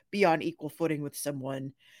ever be on equal footing with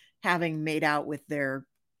someone having made out with their,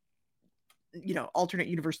 alternate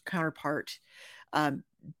universe counterpart,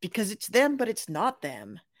 because it's them, but it's not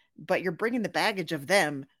them. But you're bringing the baggage of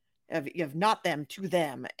them, of not them, to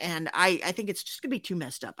them. And I think it's just going to be too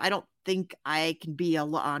messed up. I don't think I can be a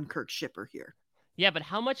La'an Kirk shipper here. Yeah, but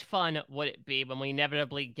how much fun would it be when we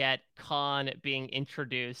inevitably get Khan being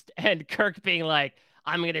introduced and Kirk being like,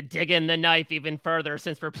 I'm going to dig in the knife even further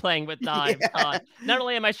since we're playing with knives. Yeah. Not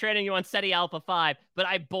only am I stranding you on SETI Alpha 5, but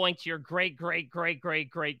I boinked your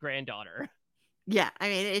great-great-great-great-great-granddaughter. Yeah, I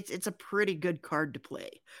mean, it's a pretty good card to play.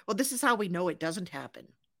 Well, this is how we know it doesn't happen,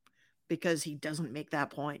 because he doesn't make that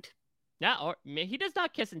point. Yeah, or he does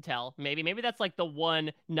not kiss and tell. Maybe that's like the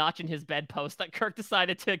one notch in his bedpost that Kirk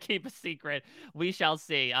decided to keep a secret. We shall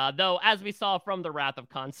see. Though, as we saw from the Wrath of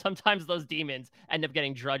Khan, sometimes those demons end up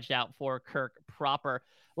getting drudged out for Kirk proper.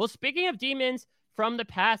 Well, speaking of demons from the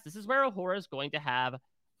past, this is where Uhura is going to have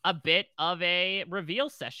a bit of a reveal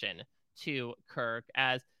session to Kirk,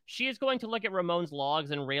 as she is going to look at Ramon's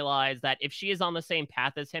logs and realize that if she is on the same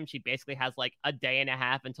path as him, she basically has like a day and a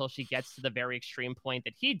half until she gets to the very extreme point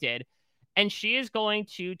that he did. And she is going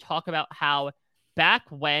to talk about how back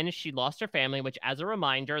when she lost her family, which, as a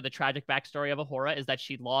reminder, the tragic backstory of Uhura is that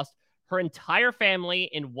she lost her entire family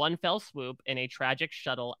in one fell swoop in a tragic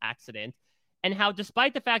shuttle accident, and how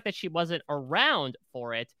despite the fact that she wasn't around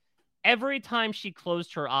for it, every time she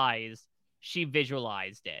closed her eyes, she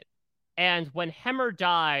visualized it. And when Hemmer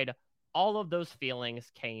died, all of those feelings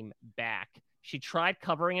came back. She tried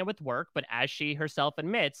covering it with work, but as she herself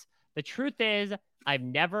admits, the truth is, I've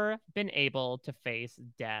never been able to face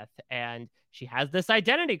death. And she has this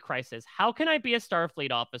identity crisis. How can I be a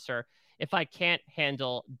Starfleet officer if I can't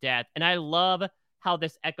handle death? And I love how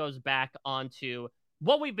this echoes back onto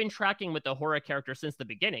what we've been tracking with the Uhura character since the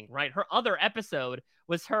beginning, right? Her other episode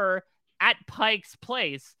was her at Pike's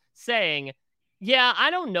place saying, Yeah, I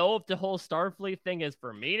don't know if the whole Starfleet thing is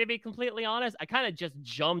for me, to be completely honest. I kind of just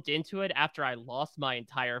jumped into it after I lost my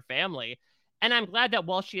entire family. And I'm glad that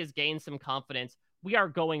while she has gained some confidence, we are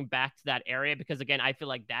going back to that area because, again, I feel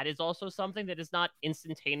like that is also something that does not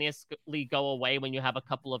instantaneously go away when you have a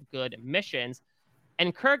couple of good missions.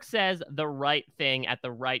 And Kirk says the right thing at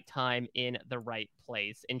the right time in the right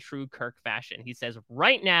place in true Kirk fashion. He says,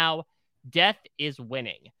 right now, death is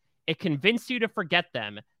winning. It convinced you to forget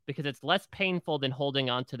them because it's less painful than holding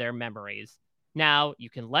on to their memories. Now, you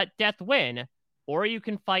can let death win, or you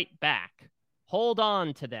can fight back. Hold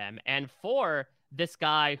on to them. And for this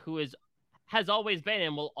guy who has always been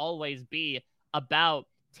and will always be about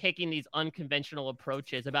taking these unconventional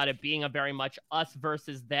approaches, about it being a very much us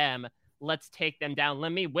versus them, let's take them down.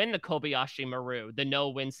 Let me win the Kobayashi Maru, the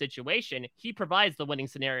no-win situation. He provides the winning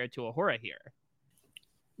scenario to Uhura here.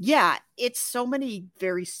 Yeah, it's so many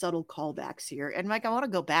very subtle callbacks here. And Mike, I want to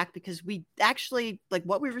go back because we actually, like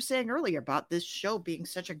what we were saying earlier about this show being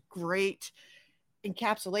such a great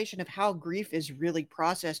encapsulation of how grief is really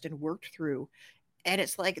processed and worked through. And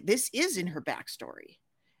it's like, this is in her backstory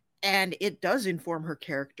and it does inform her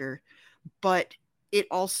character, but it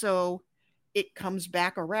comes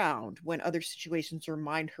back around when other situations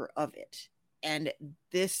remind her of it. And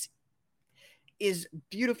this is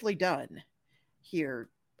beautifully done here.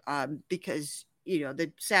 Because,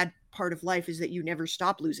 the sad part of life is that you never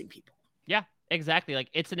stop losing people. Yeah, exactly. Like,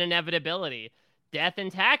 it's an inevitability. Death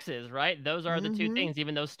and taxes, right? Those are the two things,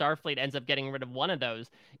 even though Starfleet ends up getting rid of one of those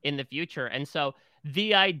in the future. And so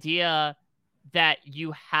the idea that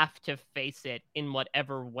you have to face it in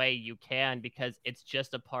whatever way you can because it's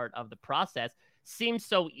just a part of the process seems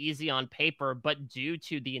so easy on paper, but due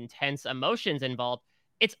to the intense emotions involved,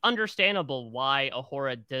 it's understandable why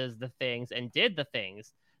Uhura does the things and did the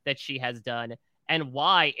things that she has done and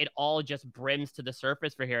why it all just brims to the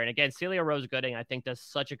surface for here. And again, Celia Rose Gooding, I think, does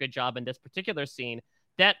such a good job in this particular scene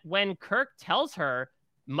that when Kirk tells her,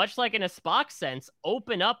 much like in a Spock sense,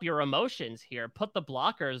 open up your emotions here, put the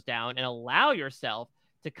blockers down and allow yourself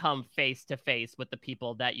to come face to face with the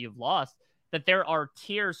people that you've lost, that there are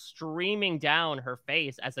tears streaming down her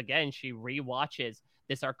face as, again, she rewatches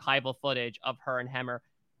this archival footage of her and Hemmer.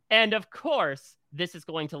 And of course, this is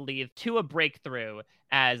going to lead to a breakthrough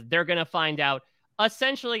as they're going to find out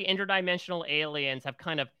essentially interdimensional aliens have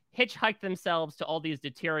kind of hitchhiked themselves to all these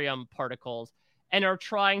deuterium particles and are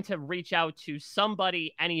trying to reach out to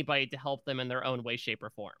anybody to help them in their own way, shape, or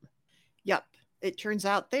form. Yep. It turns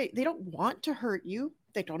out they don't want to hurt you.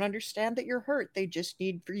 They don't understand that you're hurt. They just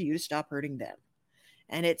need for you to stop hurting them.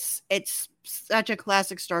 And it's such a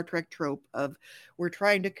classic Star Trek trope of we're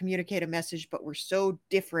trying to communicate a message, but we're so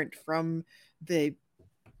different from this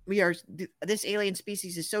alien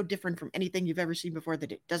species is so different from anything you've ever seen before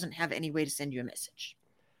that it doesn't have any way to send you a message.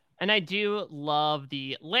 And I do love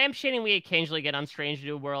the lampshading we occasionally get on Strange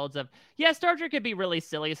New Worlds of, yeah, Star Trek could be really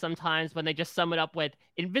silly sometimes when they just sum it up with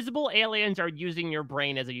invisible aliens are using your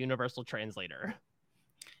brain as a universal translator.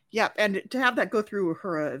 Yeah, and to have that go through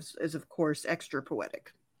Uhura is of course extra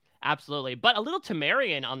poetic. Absolutely. But a little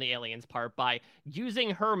Temerian on the aliens' part by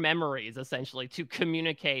using her memories, essentially, to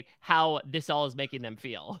communicate how this all is making them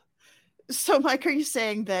feel. So, Mike, are you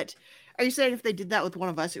saying if they did that with one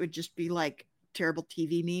of us, it would just be like terrible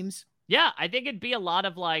TV memes? Yeah, I think it'd be a lot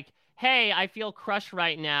of like, hey, I feel crushed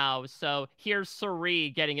right now, so here's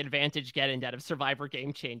Suri getting advantage getting out of Survivor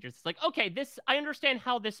Game Changers. It's like, okay, I understand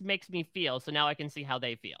how this makes me feel, so now I can see how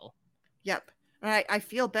they feel. Yep. I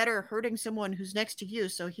feel better hurting someone who's next to you,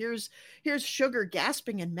 so here's Sugar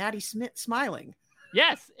gasping and Maddie Smith smiling.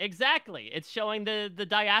 Yes, exactly. It's showing the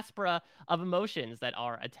diaspora of emotions that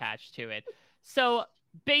are attached to it. So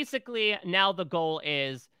basically, now the goal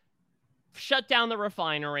is shut down the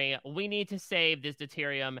refinery. We need to save this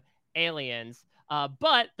deuterium aliens.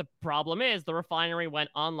 But the problem is the refinery went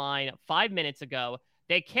online 5 minutes ago.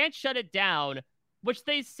 They can't shut it down, which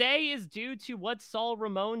they say is due to what Saul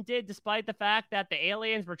Ramon did, despite the fact that the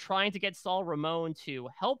aliens were trying to get Saul Ramon to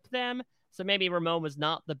help them. So maybe Ramon was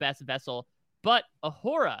not the best vessel, but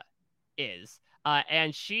Uhura is.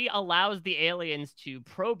 And she allows the aliens to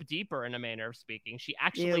probe deeper, in a manner of speaking. She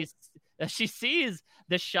actually she sees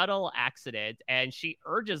the shuttle accident and she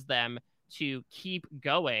urges them to keep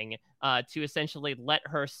going, to essentially let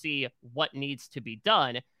her see what needs to be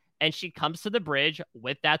done. And she comes to the bridge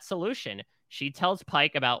with that solution. She tells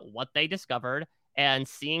Pike about what they discovered, and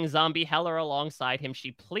seeing Zombie Heller alongside him,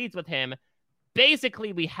 she pleads with him.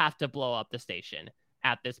 Basically, we have to blow up the station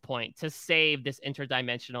at this point to save this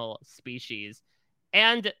interdimensional species.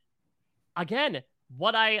 And again,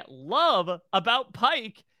 what I love about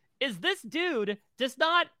Pike is this dude does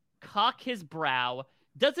not cock his brow,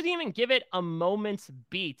 doesn't even give it a moment's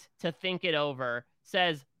beat to think it over,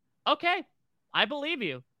 says, okay, I believe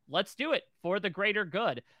you. Let's do it for the greater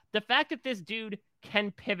good. The fact that this dude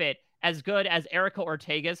can pivot as good as Erica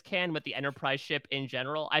Ortega's can with the Enterprise ship in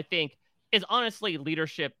general, I think is honestly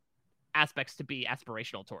leadership aspects to be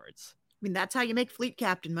aspirational towards. I mean, that's how you make fleet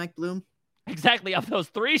captain, Mike Bloom. Exactly, of those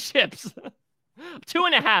 3 ships.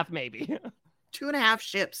 2.5, maybe. 2.5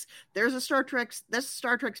 ships. There's a Star Trek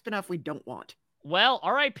spinoff we don't want. Well,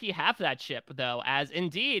 RIP half that ship, though, as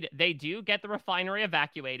indeed they do get the refinery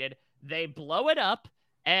evacuated. They blow it up,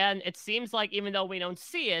 and it seems like even though we don't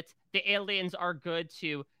see it, the aliens are good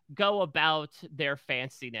to go about their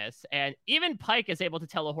fanciness. And even Pike is able to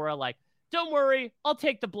tell Uhura, like, don't worry, I'll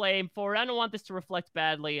take the blame for it. I don't want this to reflect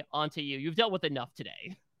badly onto you. You've dealt with enough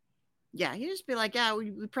today. Yeah, you just be like, yeah,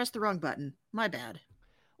 we pressed the wrong button. My bad.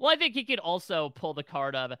 Well, I think he could also pull the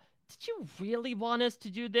card of, did you really want us to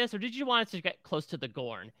do this, or did you want us to get close to the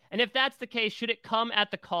Gorn? And if that's the case, should it come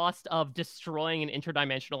at the cost of destroying an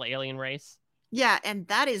interdimensional alien race? Yeah, and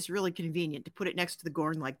that is really convenient to put it next to the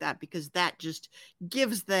Gorn like that, because that just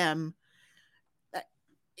gives them,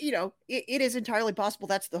 it is entirely possible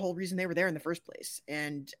that's the whole reason they were there in the first place.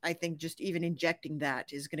 And I think just even injecting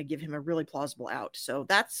that is going to give him a really plausible out. So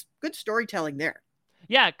that's good storytelling there.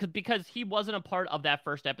 Yeah, because he wasn't a part of that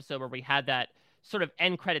first episode where we had that sort of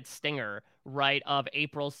end credit stinger, right, of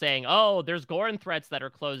April saying, oh, there's Gorn threats that are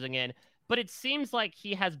closing in. But it seems like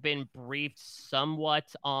he has been briefed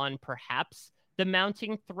somewhat on perhaps the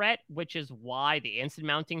mounting threat, which is why the instant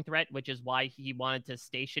mounting threat, which is why he wanted to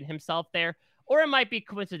station himself there. Or it might be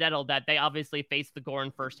coincidental that they obviously faced the Gorn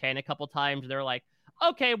firsthand a couple times. They're like,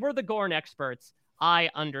 okay, we're the Gorn experts. I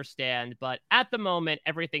understand. But at the moment,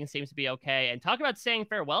 everything seems to be okay. And talk about saying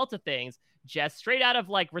farewell to things. Just straight out of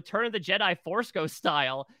like Return of the Jedi Force Ghost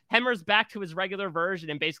style, Hemmer's back to his regular version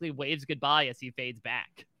and basically waves goodbye as he fades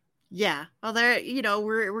back. Yeah. Well, there,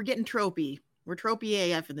 we're getting tropey. We're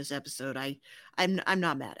tropey AF in this episode. I'm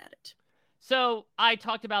not mad at it. So I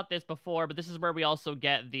talked about this before, but this is where we also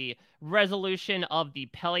get the resolution of the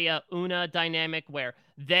Pelia-Una dynamic, where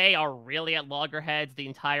they are really at loggerheads the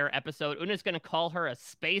entire episode. Una's going to call her a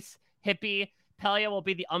space hippie. Pelia will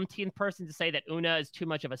be the umpteenth person to say that Una is too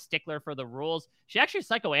much of a stickler for the rules. She actually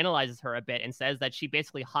psychoanalyzes her a bit and says that she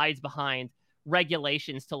basically hides behind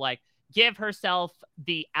regulations to like give herself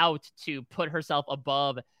the out to put herself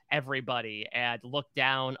above everybody and look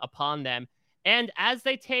down upon them. And as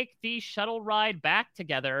they take the shuttle ride back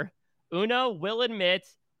together, Una will admit,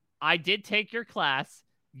 I did take your class.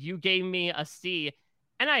 You gave me a C.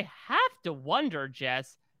 And I have to wonder,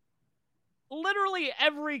 Jess, literally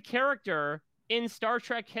every character in Star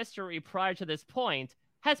Trek history prior to this point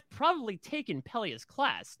has probably taken Pelia's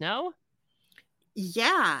class, no?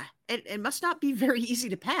 Yeah, it must not be very easy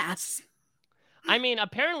to pass. I mean,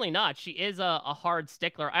 apparently not. She is a hard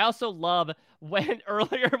stickler. I also love when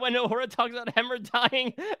Uhura talks about Hemmer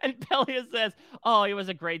dying and Pelia says, oh, he was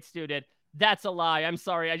a great student. That's a lie. I'm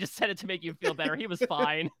sorry. I just said it to make you feel better. He was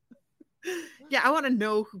fine. Yeah, I want to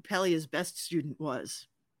know who Pelia's best student was,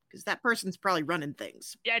 because that person's probably running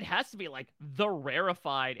things. Yeah, it has to be like the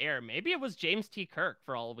rarefied air. Maybe it was James T. Kirk,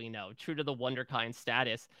 for all we know, true to the Wonderkind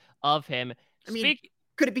status of him. I mean,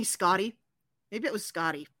 could it be Scotty? Maybe it was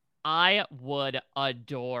Scotty. I would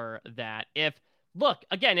adore that. If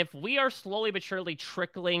we are slowly but surely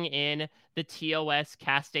trickling in the TOS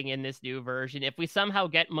casting in this new version, if we somehow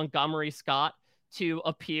get Montgomery Scott to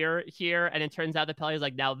appear here and it turns out that Pelia's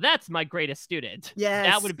like, now that's my greatest student. Yes.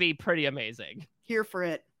 That would be pretty amazing. Here for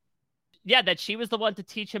it. Yeah, that she was the one to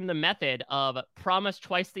teach him the method of promise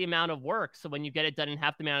twice the amount of work. So when you get it done in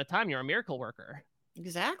half the amount of time, you're a miracle worker.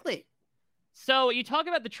 Exactly. So you talk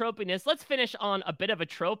about the tropiness. Let's finish on a bit of a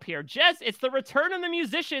trope here. Jess, it's the return of the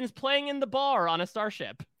musicians playing in the bar on a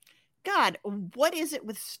starship. God, what is it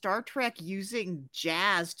with Star Trek using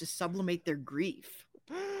jazz to sublimate their grief?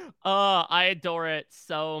 I adore it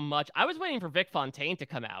so much. I was waiting for Vic Fontaine to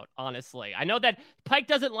come out, honestly. I know that Pike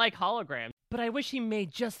doesn't like holograms, but I wish he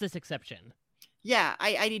made just this exception. Yeah,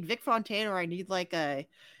 I need Vic Fontaine, or I need like a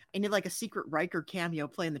secret Riker cameo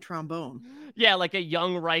playing the trombone. Yeah, like a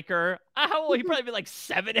young Riker. How old? He'd probably be like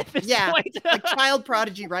 7 at this point. Like child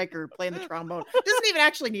prodigy Riker playing the trombone. Doesn't even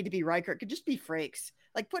actually need to be Riker. It could just be Frakes.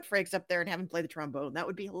 Like put Frakes up there and have him play the trombone. That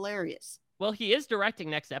would be hilarious. Well, he is directing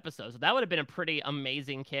next episode, so that would have been a pretty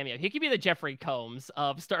amazing cameo. He could be the Jeffrey Combs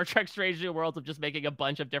of Star Trek Strange New Worlds, of just making a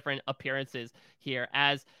bunch of different appearances here,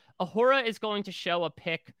 as Uhura is going to show a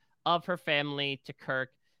pic of her family to Kirk.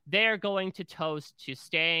 They're going to toast to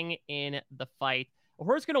staying in the fight.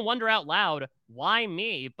 Uhura's going to wonder out loud, why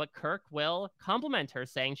me? But Kirk will compliment her,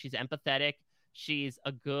 saying she's empathetic, she's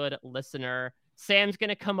a good listener, Sam's going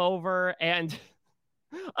to come over. And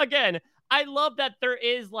again, I love that there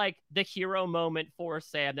is like the hero moment for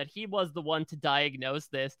Sam, that he was the one to diagnose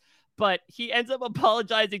this, but he ends up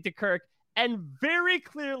apologizing to Kirk and very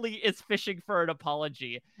clearly is fishing for an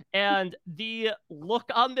apology. And the look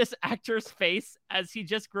on this actor's face as he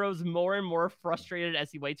just grows more and more frustrated as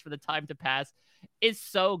he waits for the time to pass is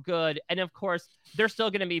so good. And of course, they're still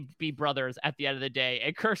going to be brothers at the end of the day.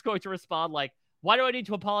 And Kirk's going to respond like, why do I need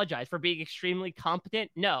to apologize? For being extremely competent?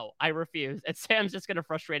 No, I refuse. And Sam's just going to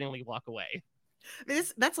frustratingly walk away.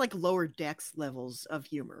 That's like Lower Decks levels of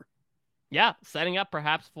humor. Yeah, setting up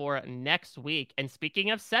perhaps for next week. And speaking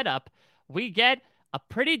of setup, we get a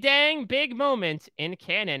pretty dang big moment in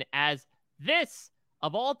canon, as this,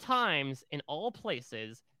 of all times, in all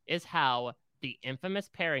places, is how the infamous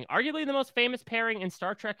pairing, arguably the most famous pairing in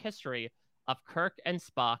Star Trek history, of Kirk and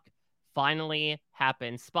Spock finally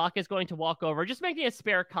happens. Spock is going to walk over, just making a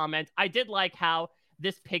spare comment. I did like how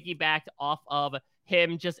this piggybacked off of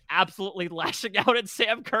him just absolutely lashing out at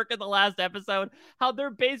Sam Kirk in the last episode, how they're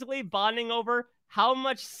basically bonding over how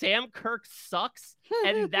much Sam Kirk sucks,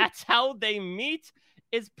 and that's how they meet,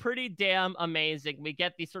 is pretty damn amazing. We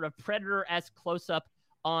get the sort of Predator-esque close-up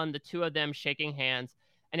on the two of them shaking hands,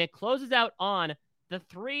 and it closes out on the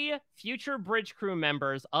 3 future bridge crew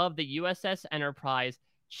members of the USS Enterprise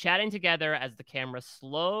chatting together as the camera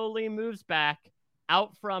slowly moves back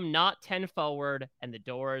out from Knot 10 forward and the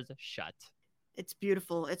doors shut. It's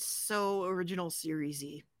beautiful. It's so original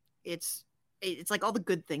series-y. It's like all the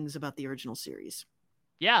good things about the original series.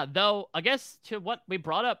 Yeah, though, I guess to what we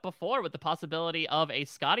brought up before with the possibility of a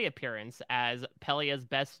Scotty appearance as Pelia's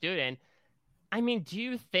best student, I mean, do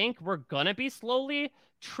you think we're going to be slowly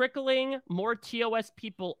trickling more TOS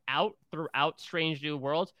people out throughout Strange New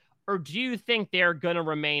Worlds? Or do you think they're going to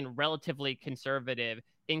remain relatively conservative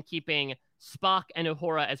in keeping Spock and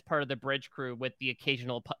Uhura as part of the bridge crew with the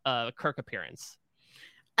occasional Kirk appearance?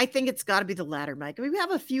 I think it's got to be the latter, Mike. I mean, we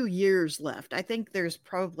have a few years left. I think there's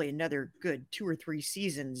probably another good 2 or 3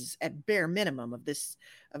 seasons at bare minimum of this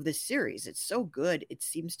series. It's so good. It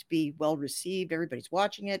seems to be well received. Everybody's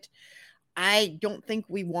watching it. I don't think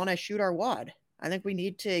we want to shoot our wad. I think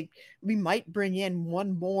we might bring in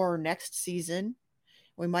one more next season.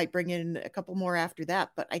 We might bring in a couple more after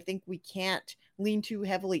that, but I think we can't lean too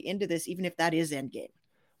heavily into this, even if that is Endgame.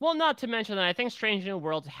 Well, not to mention that I think Strange New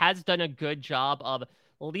Worlds has done a good job of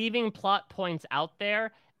leaving plot points out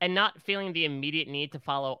there and not feeling the immediate need to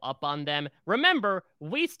follow up on them. Remember,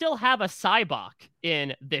 we still have a Cybok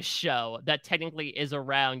in this show that technically is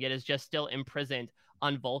around, yet is just still imprisoned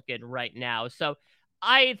on Vulcan right now. So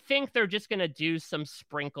I think they're just going to do some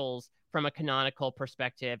sprinkles from a canonical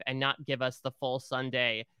perspective and not give us the full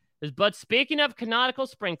Sunday. But speaking of canonical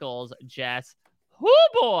sprinkles, Jess, oh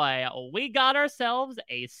boy, we got ourselves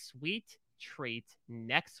a sweet treat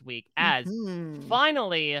next week, as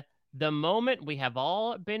finally the moment we have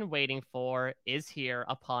all been waiting for is here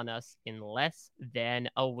upon us in less than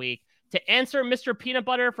a week. To answer Mr. Peanut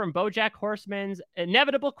Butter from BoJack Horseman's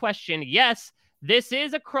inevitable question, yes, this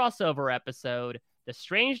is a crossover episode. The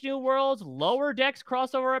Strange New Worlds Lower Decks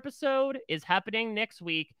crossover episode is happening next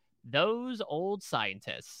week. Those old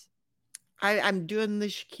scientists. I'm doing the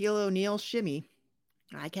Shaquille O'Neal shimmy.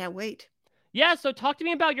 I can't wait. Yeah, so talk to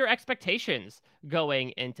me about your expectations going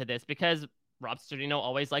into this, because Rob Sturdino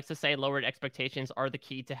always likes to say lowered expectations are the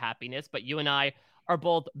key to happiness, but you and I are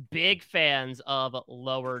both big fans of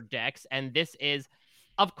Lower Decks, and this is,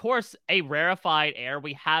 of course, a rarefied air.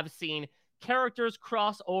 We have seen characters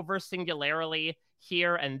cross over singularly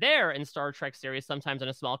here and there in Star Trek series, sometimes in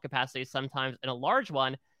a small capacity, sometimes in a large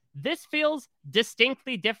one. This feels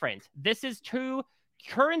distinctly different. This is 2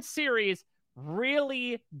 current series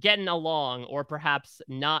really getting along, or perhaps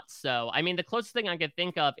not so. I mean, the closest thing I can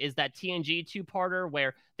think of is that TNG 2-parter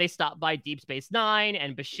where they stop by Deep Space Nine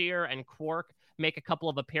and Bashir and Quark make a couple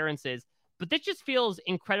of appearances, but this just feels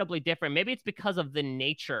incredibly different. Maybe it's because of the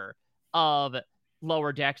nature of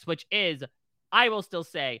Lower Decks, which is, I will still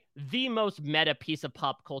say, the most meta piece of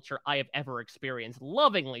pop culture I have ever experienced,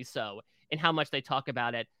 lovingly so, in how much they talk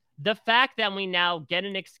about it. The fact that we now get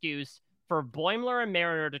an excuse for Boimler and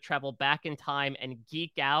Mariner to travel back in time and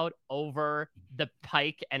geek out over the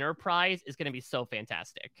Pike Enterprise is going to be so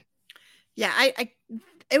fantastic. Yeah,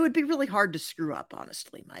 it would be really hard to screw up,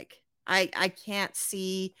 honestly, Mike. I can't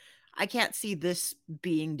see this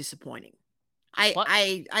being disappointing.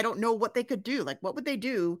 I don't know what they could do. Like, what would they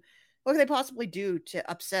do? What could they possibly do to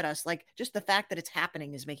upset us? Like, just the fact that it's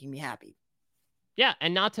happening is making me happy. Yeah,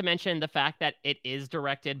 and not to mention the fact that it is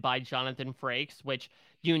directed by Jonathan Frakes, which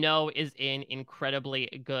you know is in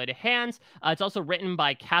incredibly good hands. It's also written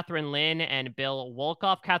by Catherine Lin and Bill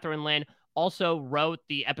Wolkoff. Catherine Lin, also wrote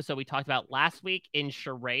the episode we talked about last week in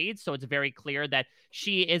Charades. So it's very clear that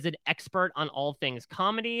she is an expert on all things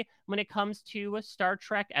comedy when it comes to Star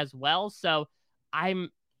Trek as well. So I'm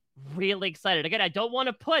really excited. Again, I don't want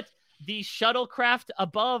to put the shuttlecraft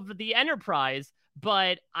above the Enterprise,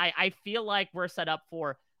 but I feel like we're set up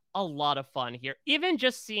for a lot of fun here. Even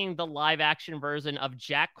just seeing the live action version of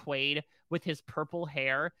Jack Quaid with his purple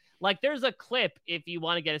hair. Like, there's a clip, if you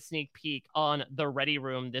want to get a sneak peek, on the Ready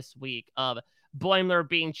Room this week of Boimler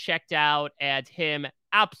being checked out and him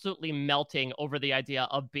absolutely melting over the idea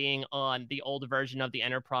of being on the old version of the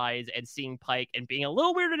Enterprise and seeing Pike and being a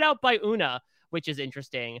little weirded out by Una, which is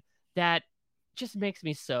interesting. That just makes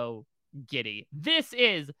me so giddy. This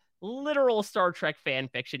is literal Star Trek fan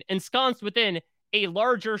fiction ensconced within a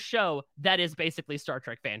larger show that is basically Star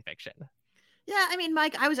Trek fan fiction. Yeah, I mean,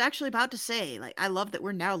 Mike, I was actually about to say, like, I love that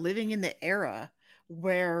we're now living in the era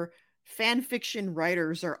where fan fiction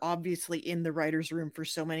writers are obviously in the writer's room for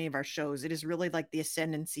so many of our shows. It is really like the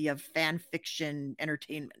ascendancy of fan fiction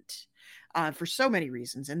entertainment for so many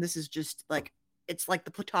reasons. And this is just like, it's like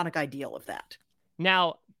the platonic ideal of that.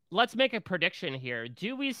 Now, let's make a prediction here.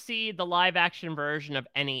 Do we see the live action version of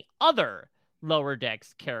any other Lower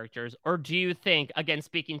Decks characters, or do you think, again,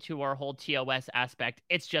 speaking to our whole TOS aspect,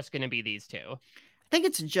 it's just going to be these two? I think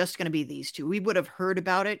it's just going to be these two. We would have heard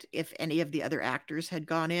about it if any of the other actors had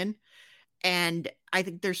gone in, and I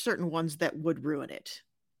think there's certain ones that would ruin it.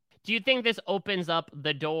 Do you think this opens up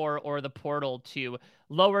the door or the portal to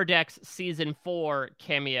Lower Decks Season 4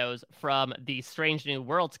 cameos from the Strange New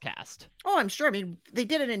Worlds cast? Oh, I'm sure. I mean, they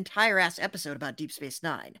did an entire ass episode about Deep Space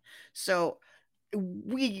Nine, so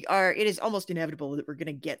it is almost inevitable that we're going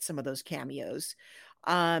to get some of those cameos.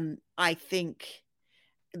 I think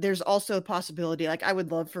there's also a possibility, like, I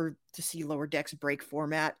would love to see Lower Decks break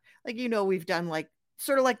format. Like, we've done like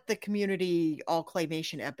sort of like the Community all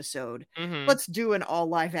claymation episode. Mm-hmm. Let's do an all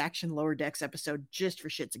live action Lower Decks episode just for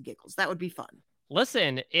shits and giggles. That would be fun.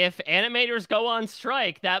 Listen, if animators go on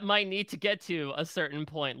strike, that might need to get to a certain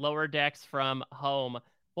point. Lower Decks from home.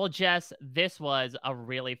 Well, Jess, this was a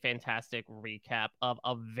really fantastic recap of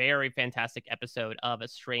a very fantastic episode of A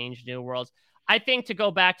Strange New Worlds. I think, to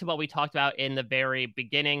go back to what we talked about in the very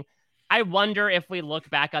beginning, I wonder if we look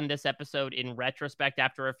back on this episode in retrospect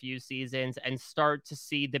after a few seasons and start to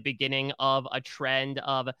see the beginning of a trend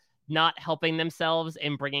of not helping themselves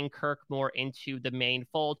and bringing Kirk more into the main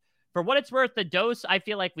fold. For what it's worth, the dose I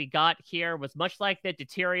feel like we got here was much like the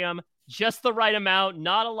deuterium, just the right amount,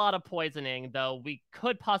 not a lot of poisoning, though we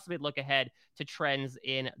could possibly look ahead to trends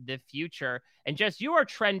in the future. And Jess, you are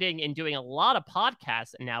trending and doing a lot of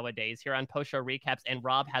podcasts nowadays here on Post Show Recaps, and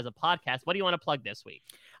Rob has a podcast. What do you want to plug this week?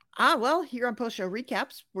 Well, here on Post Show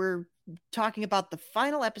Recaps, we're talking about the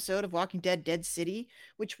final episode of Walking Dead: Dead City,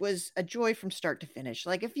 which was a joy from start to finish.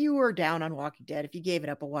 Like, if you were down on Walking Dead, if you gave it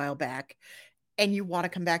up a while back and you want to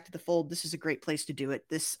come back to the fold, this is a great place to do it.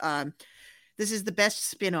 This is the best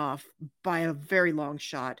spin-off by a very long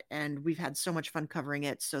shot, and we've had so much fun covering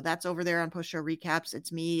it. So that's over there on Post Show Recaps.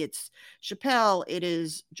 It's me, it's Chappelle, it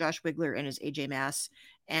is Josh Wigler, and it's AJ Mass,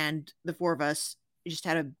 and the four of us just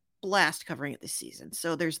had a blast covering it this season.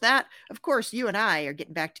 So there's that. Of course, you and I are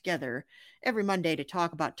getting back together every Monday to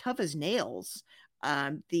talk about Tough as Nails,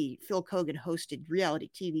 the Phil Kogan hosted reality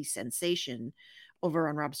TV sensation over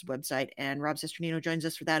on Rob's website, and Rob Cesternino joins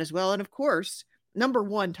us for that as well. And of course, number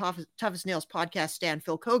one Toughest Nails podcast stan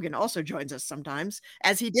Phil Kogan also joins us sometimes,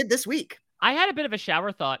 as he did this week. I had a bit of a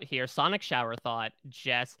shower thought here, sonic shower thought,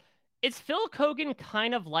 Jess. Is Phil Kogan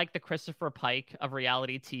kind of like the Christopher Pike of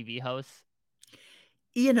reality TV hosts?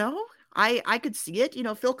 I could see it.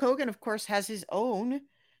 Phil Kogan, of course, has his own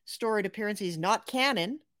storied appearance. He's not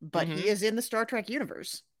canon, but he is in the Star Trek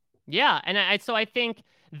universe. Yeah, and so I think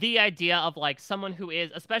the idea of like someone who is,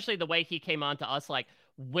 especially the way he came on to us, like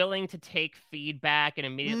willing to take feedback and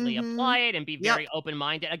immediately apply it and be very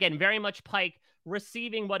open-minded. Again, very much Pike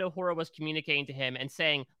receiving what Uhura was communicating to him and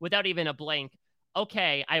saying, without even a blink,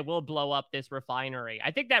 okay, I will blow up this refinery.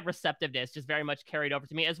 I think that receptiveness just very much carried over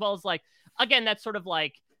to me, as well as like, again, that sort of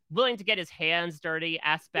like willing to get his hands dirty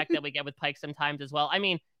aspect that we get with Pike sometimes as well. I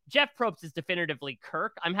mean, Jeff Probst is definitively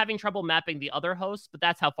Kirk. I'm having trouble mapping the other hosts, but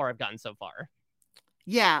that's how far I've gotten so far.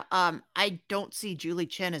 Yeah, I don't see Julie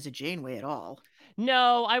Chen as a Janeway at all.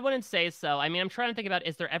 No, I wouldn't say so. I mean, I'm trying to think about,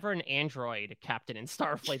 is there ever an android captain in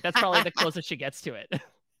Starfleet? That's probably the closest she gets to it.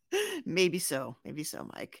 Maybe so,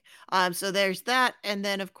 Mike. So there's that. And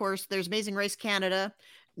then, of course, there's Amazing Race Canada,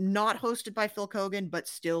 not hosted by Phil Kogan, but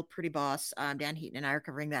still pretty boss. Dan Heaton and I are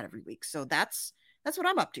covering that every week. So that's what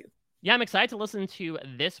I'm up to. Yeah, I'm excited to listen to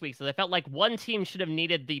this week. So I felt like one team should have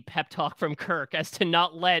needed the pep talk from Kirk as to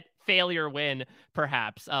not let failure win,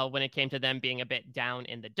 perhaps, when it came to them being a bit down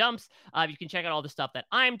in the dumps. You can check out all the stuff that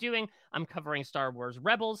I'm doing. I'm covering Star Wars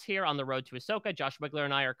Rebels here on the road to Ahsoka. Josh Wigler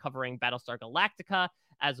and I are covering Battlestar Galactica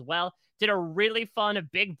as well. Did a really fun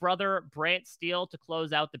Big Brother Brant Steele to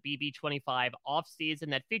close out the BB25 off-season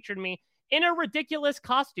that featured me in a ridiculous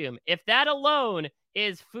costume. If that alone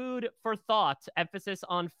is food for thought, emphasis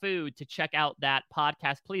on food, to check out that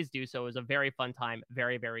podcast, please do so. It was a very fun time.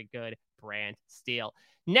 Very, very good Brant Steele.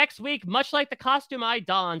 Next week, much like the costume I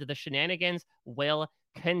donned, the shenanigans will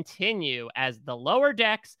continue as the Lower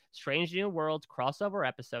Decks Strange New Worlds crossover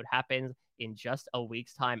episode happens in just a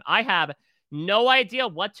week's time. I have no idea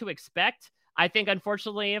what to expect. I think,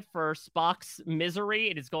 unfortunately, for Spock's misery,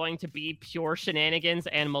 it is going to be pure shenanigans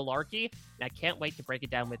and malarkey. And I can't wait to break it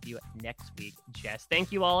down with you next week, Jess.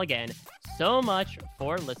 Thank you all again so much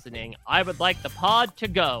for listening. I would like the pod to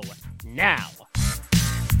go now.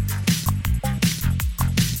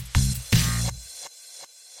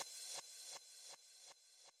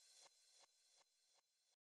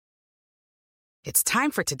 It's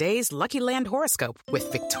time for today's Lucky Land horoscope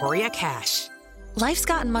with Victoria Cash. Life's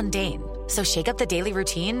gotten mundane, so shake up the daily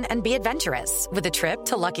routine and be adventurous with a trip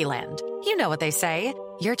to Lucky Land. You know what they say,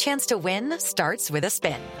 your chance to win starts with a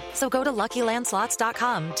spin. So go to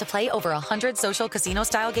LuckyLandSlots.com to play over 100 social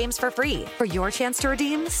casino-style games for free for your chance to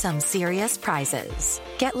redeem some serious prizes.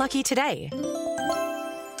 Get lucky today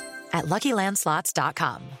at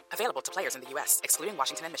LuckyLandSlots.com. Available to players in the U.S., excluding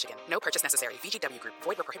Washington and Michigan. No purchase necessary. VGW Group.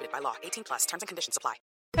 Void where prohibited by law. 18+. Terms and conditions apply.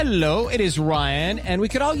 Hello, it is Ryan, and we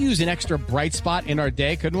could all use an extra bright spot in our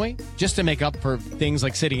day, couldn't we? Just to make up for things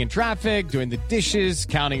like sitting in traffic, doing the dishes,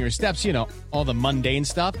 counting your steps, you know, all the mundane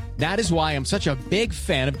stuff. That is why I'm such a big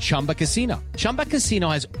fan of Chumba Casino. Chumba Casino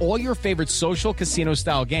has all your favorite social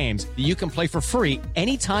casino-style games that you can play for free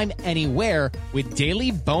anytime, anywhere with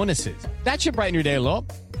daily bonuses. That should brighten your day a little.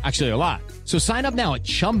 Actually, a lot. So sign up now at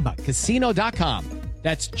ChumbaCasino.com.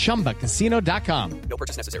 That's ChumbaCasino.com. No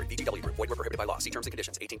purchase necessary. VGW Group. Void where prohibited by law. See terms and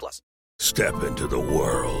conditions. 18+. Step into the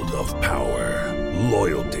world of power,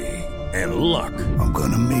 loyalty, and luck. I'm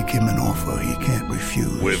gonna make him an offer he can't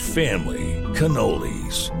refuse. With family,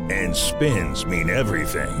 cannolis, and spins mean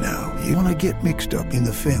everything. Now, you wanna get mixed up in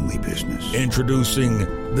the family business. Introducing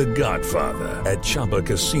The Godfather at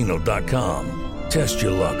ChumbaCasino.com. Test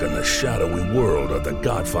your luck in the shadowy world of The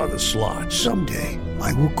Godfather slot. Someday,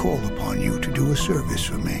 I will call upon you to do a service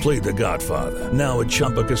for me. Play The Godfather, now at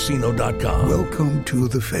ChumbaCasino.com. Welcome to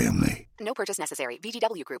the family. No purchase necessary.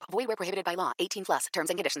 VGW Group. Void where prohibited by law. 18+. Terms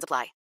and conditions apply.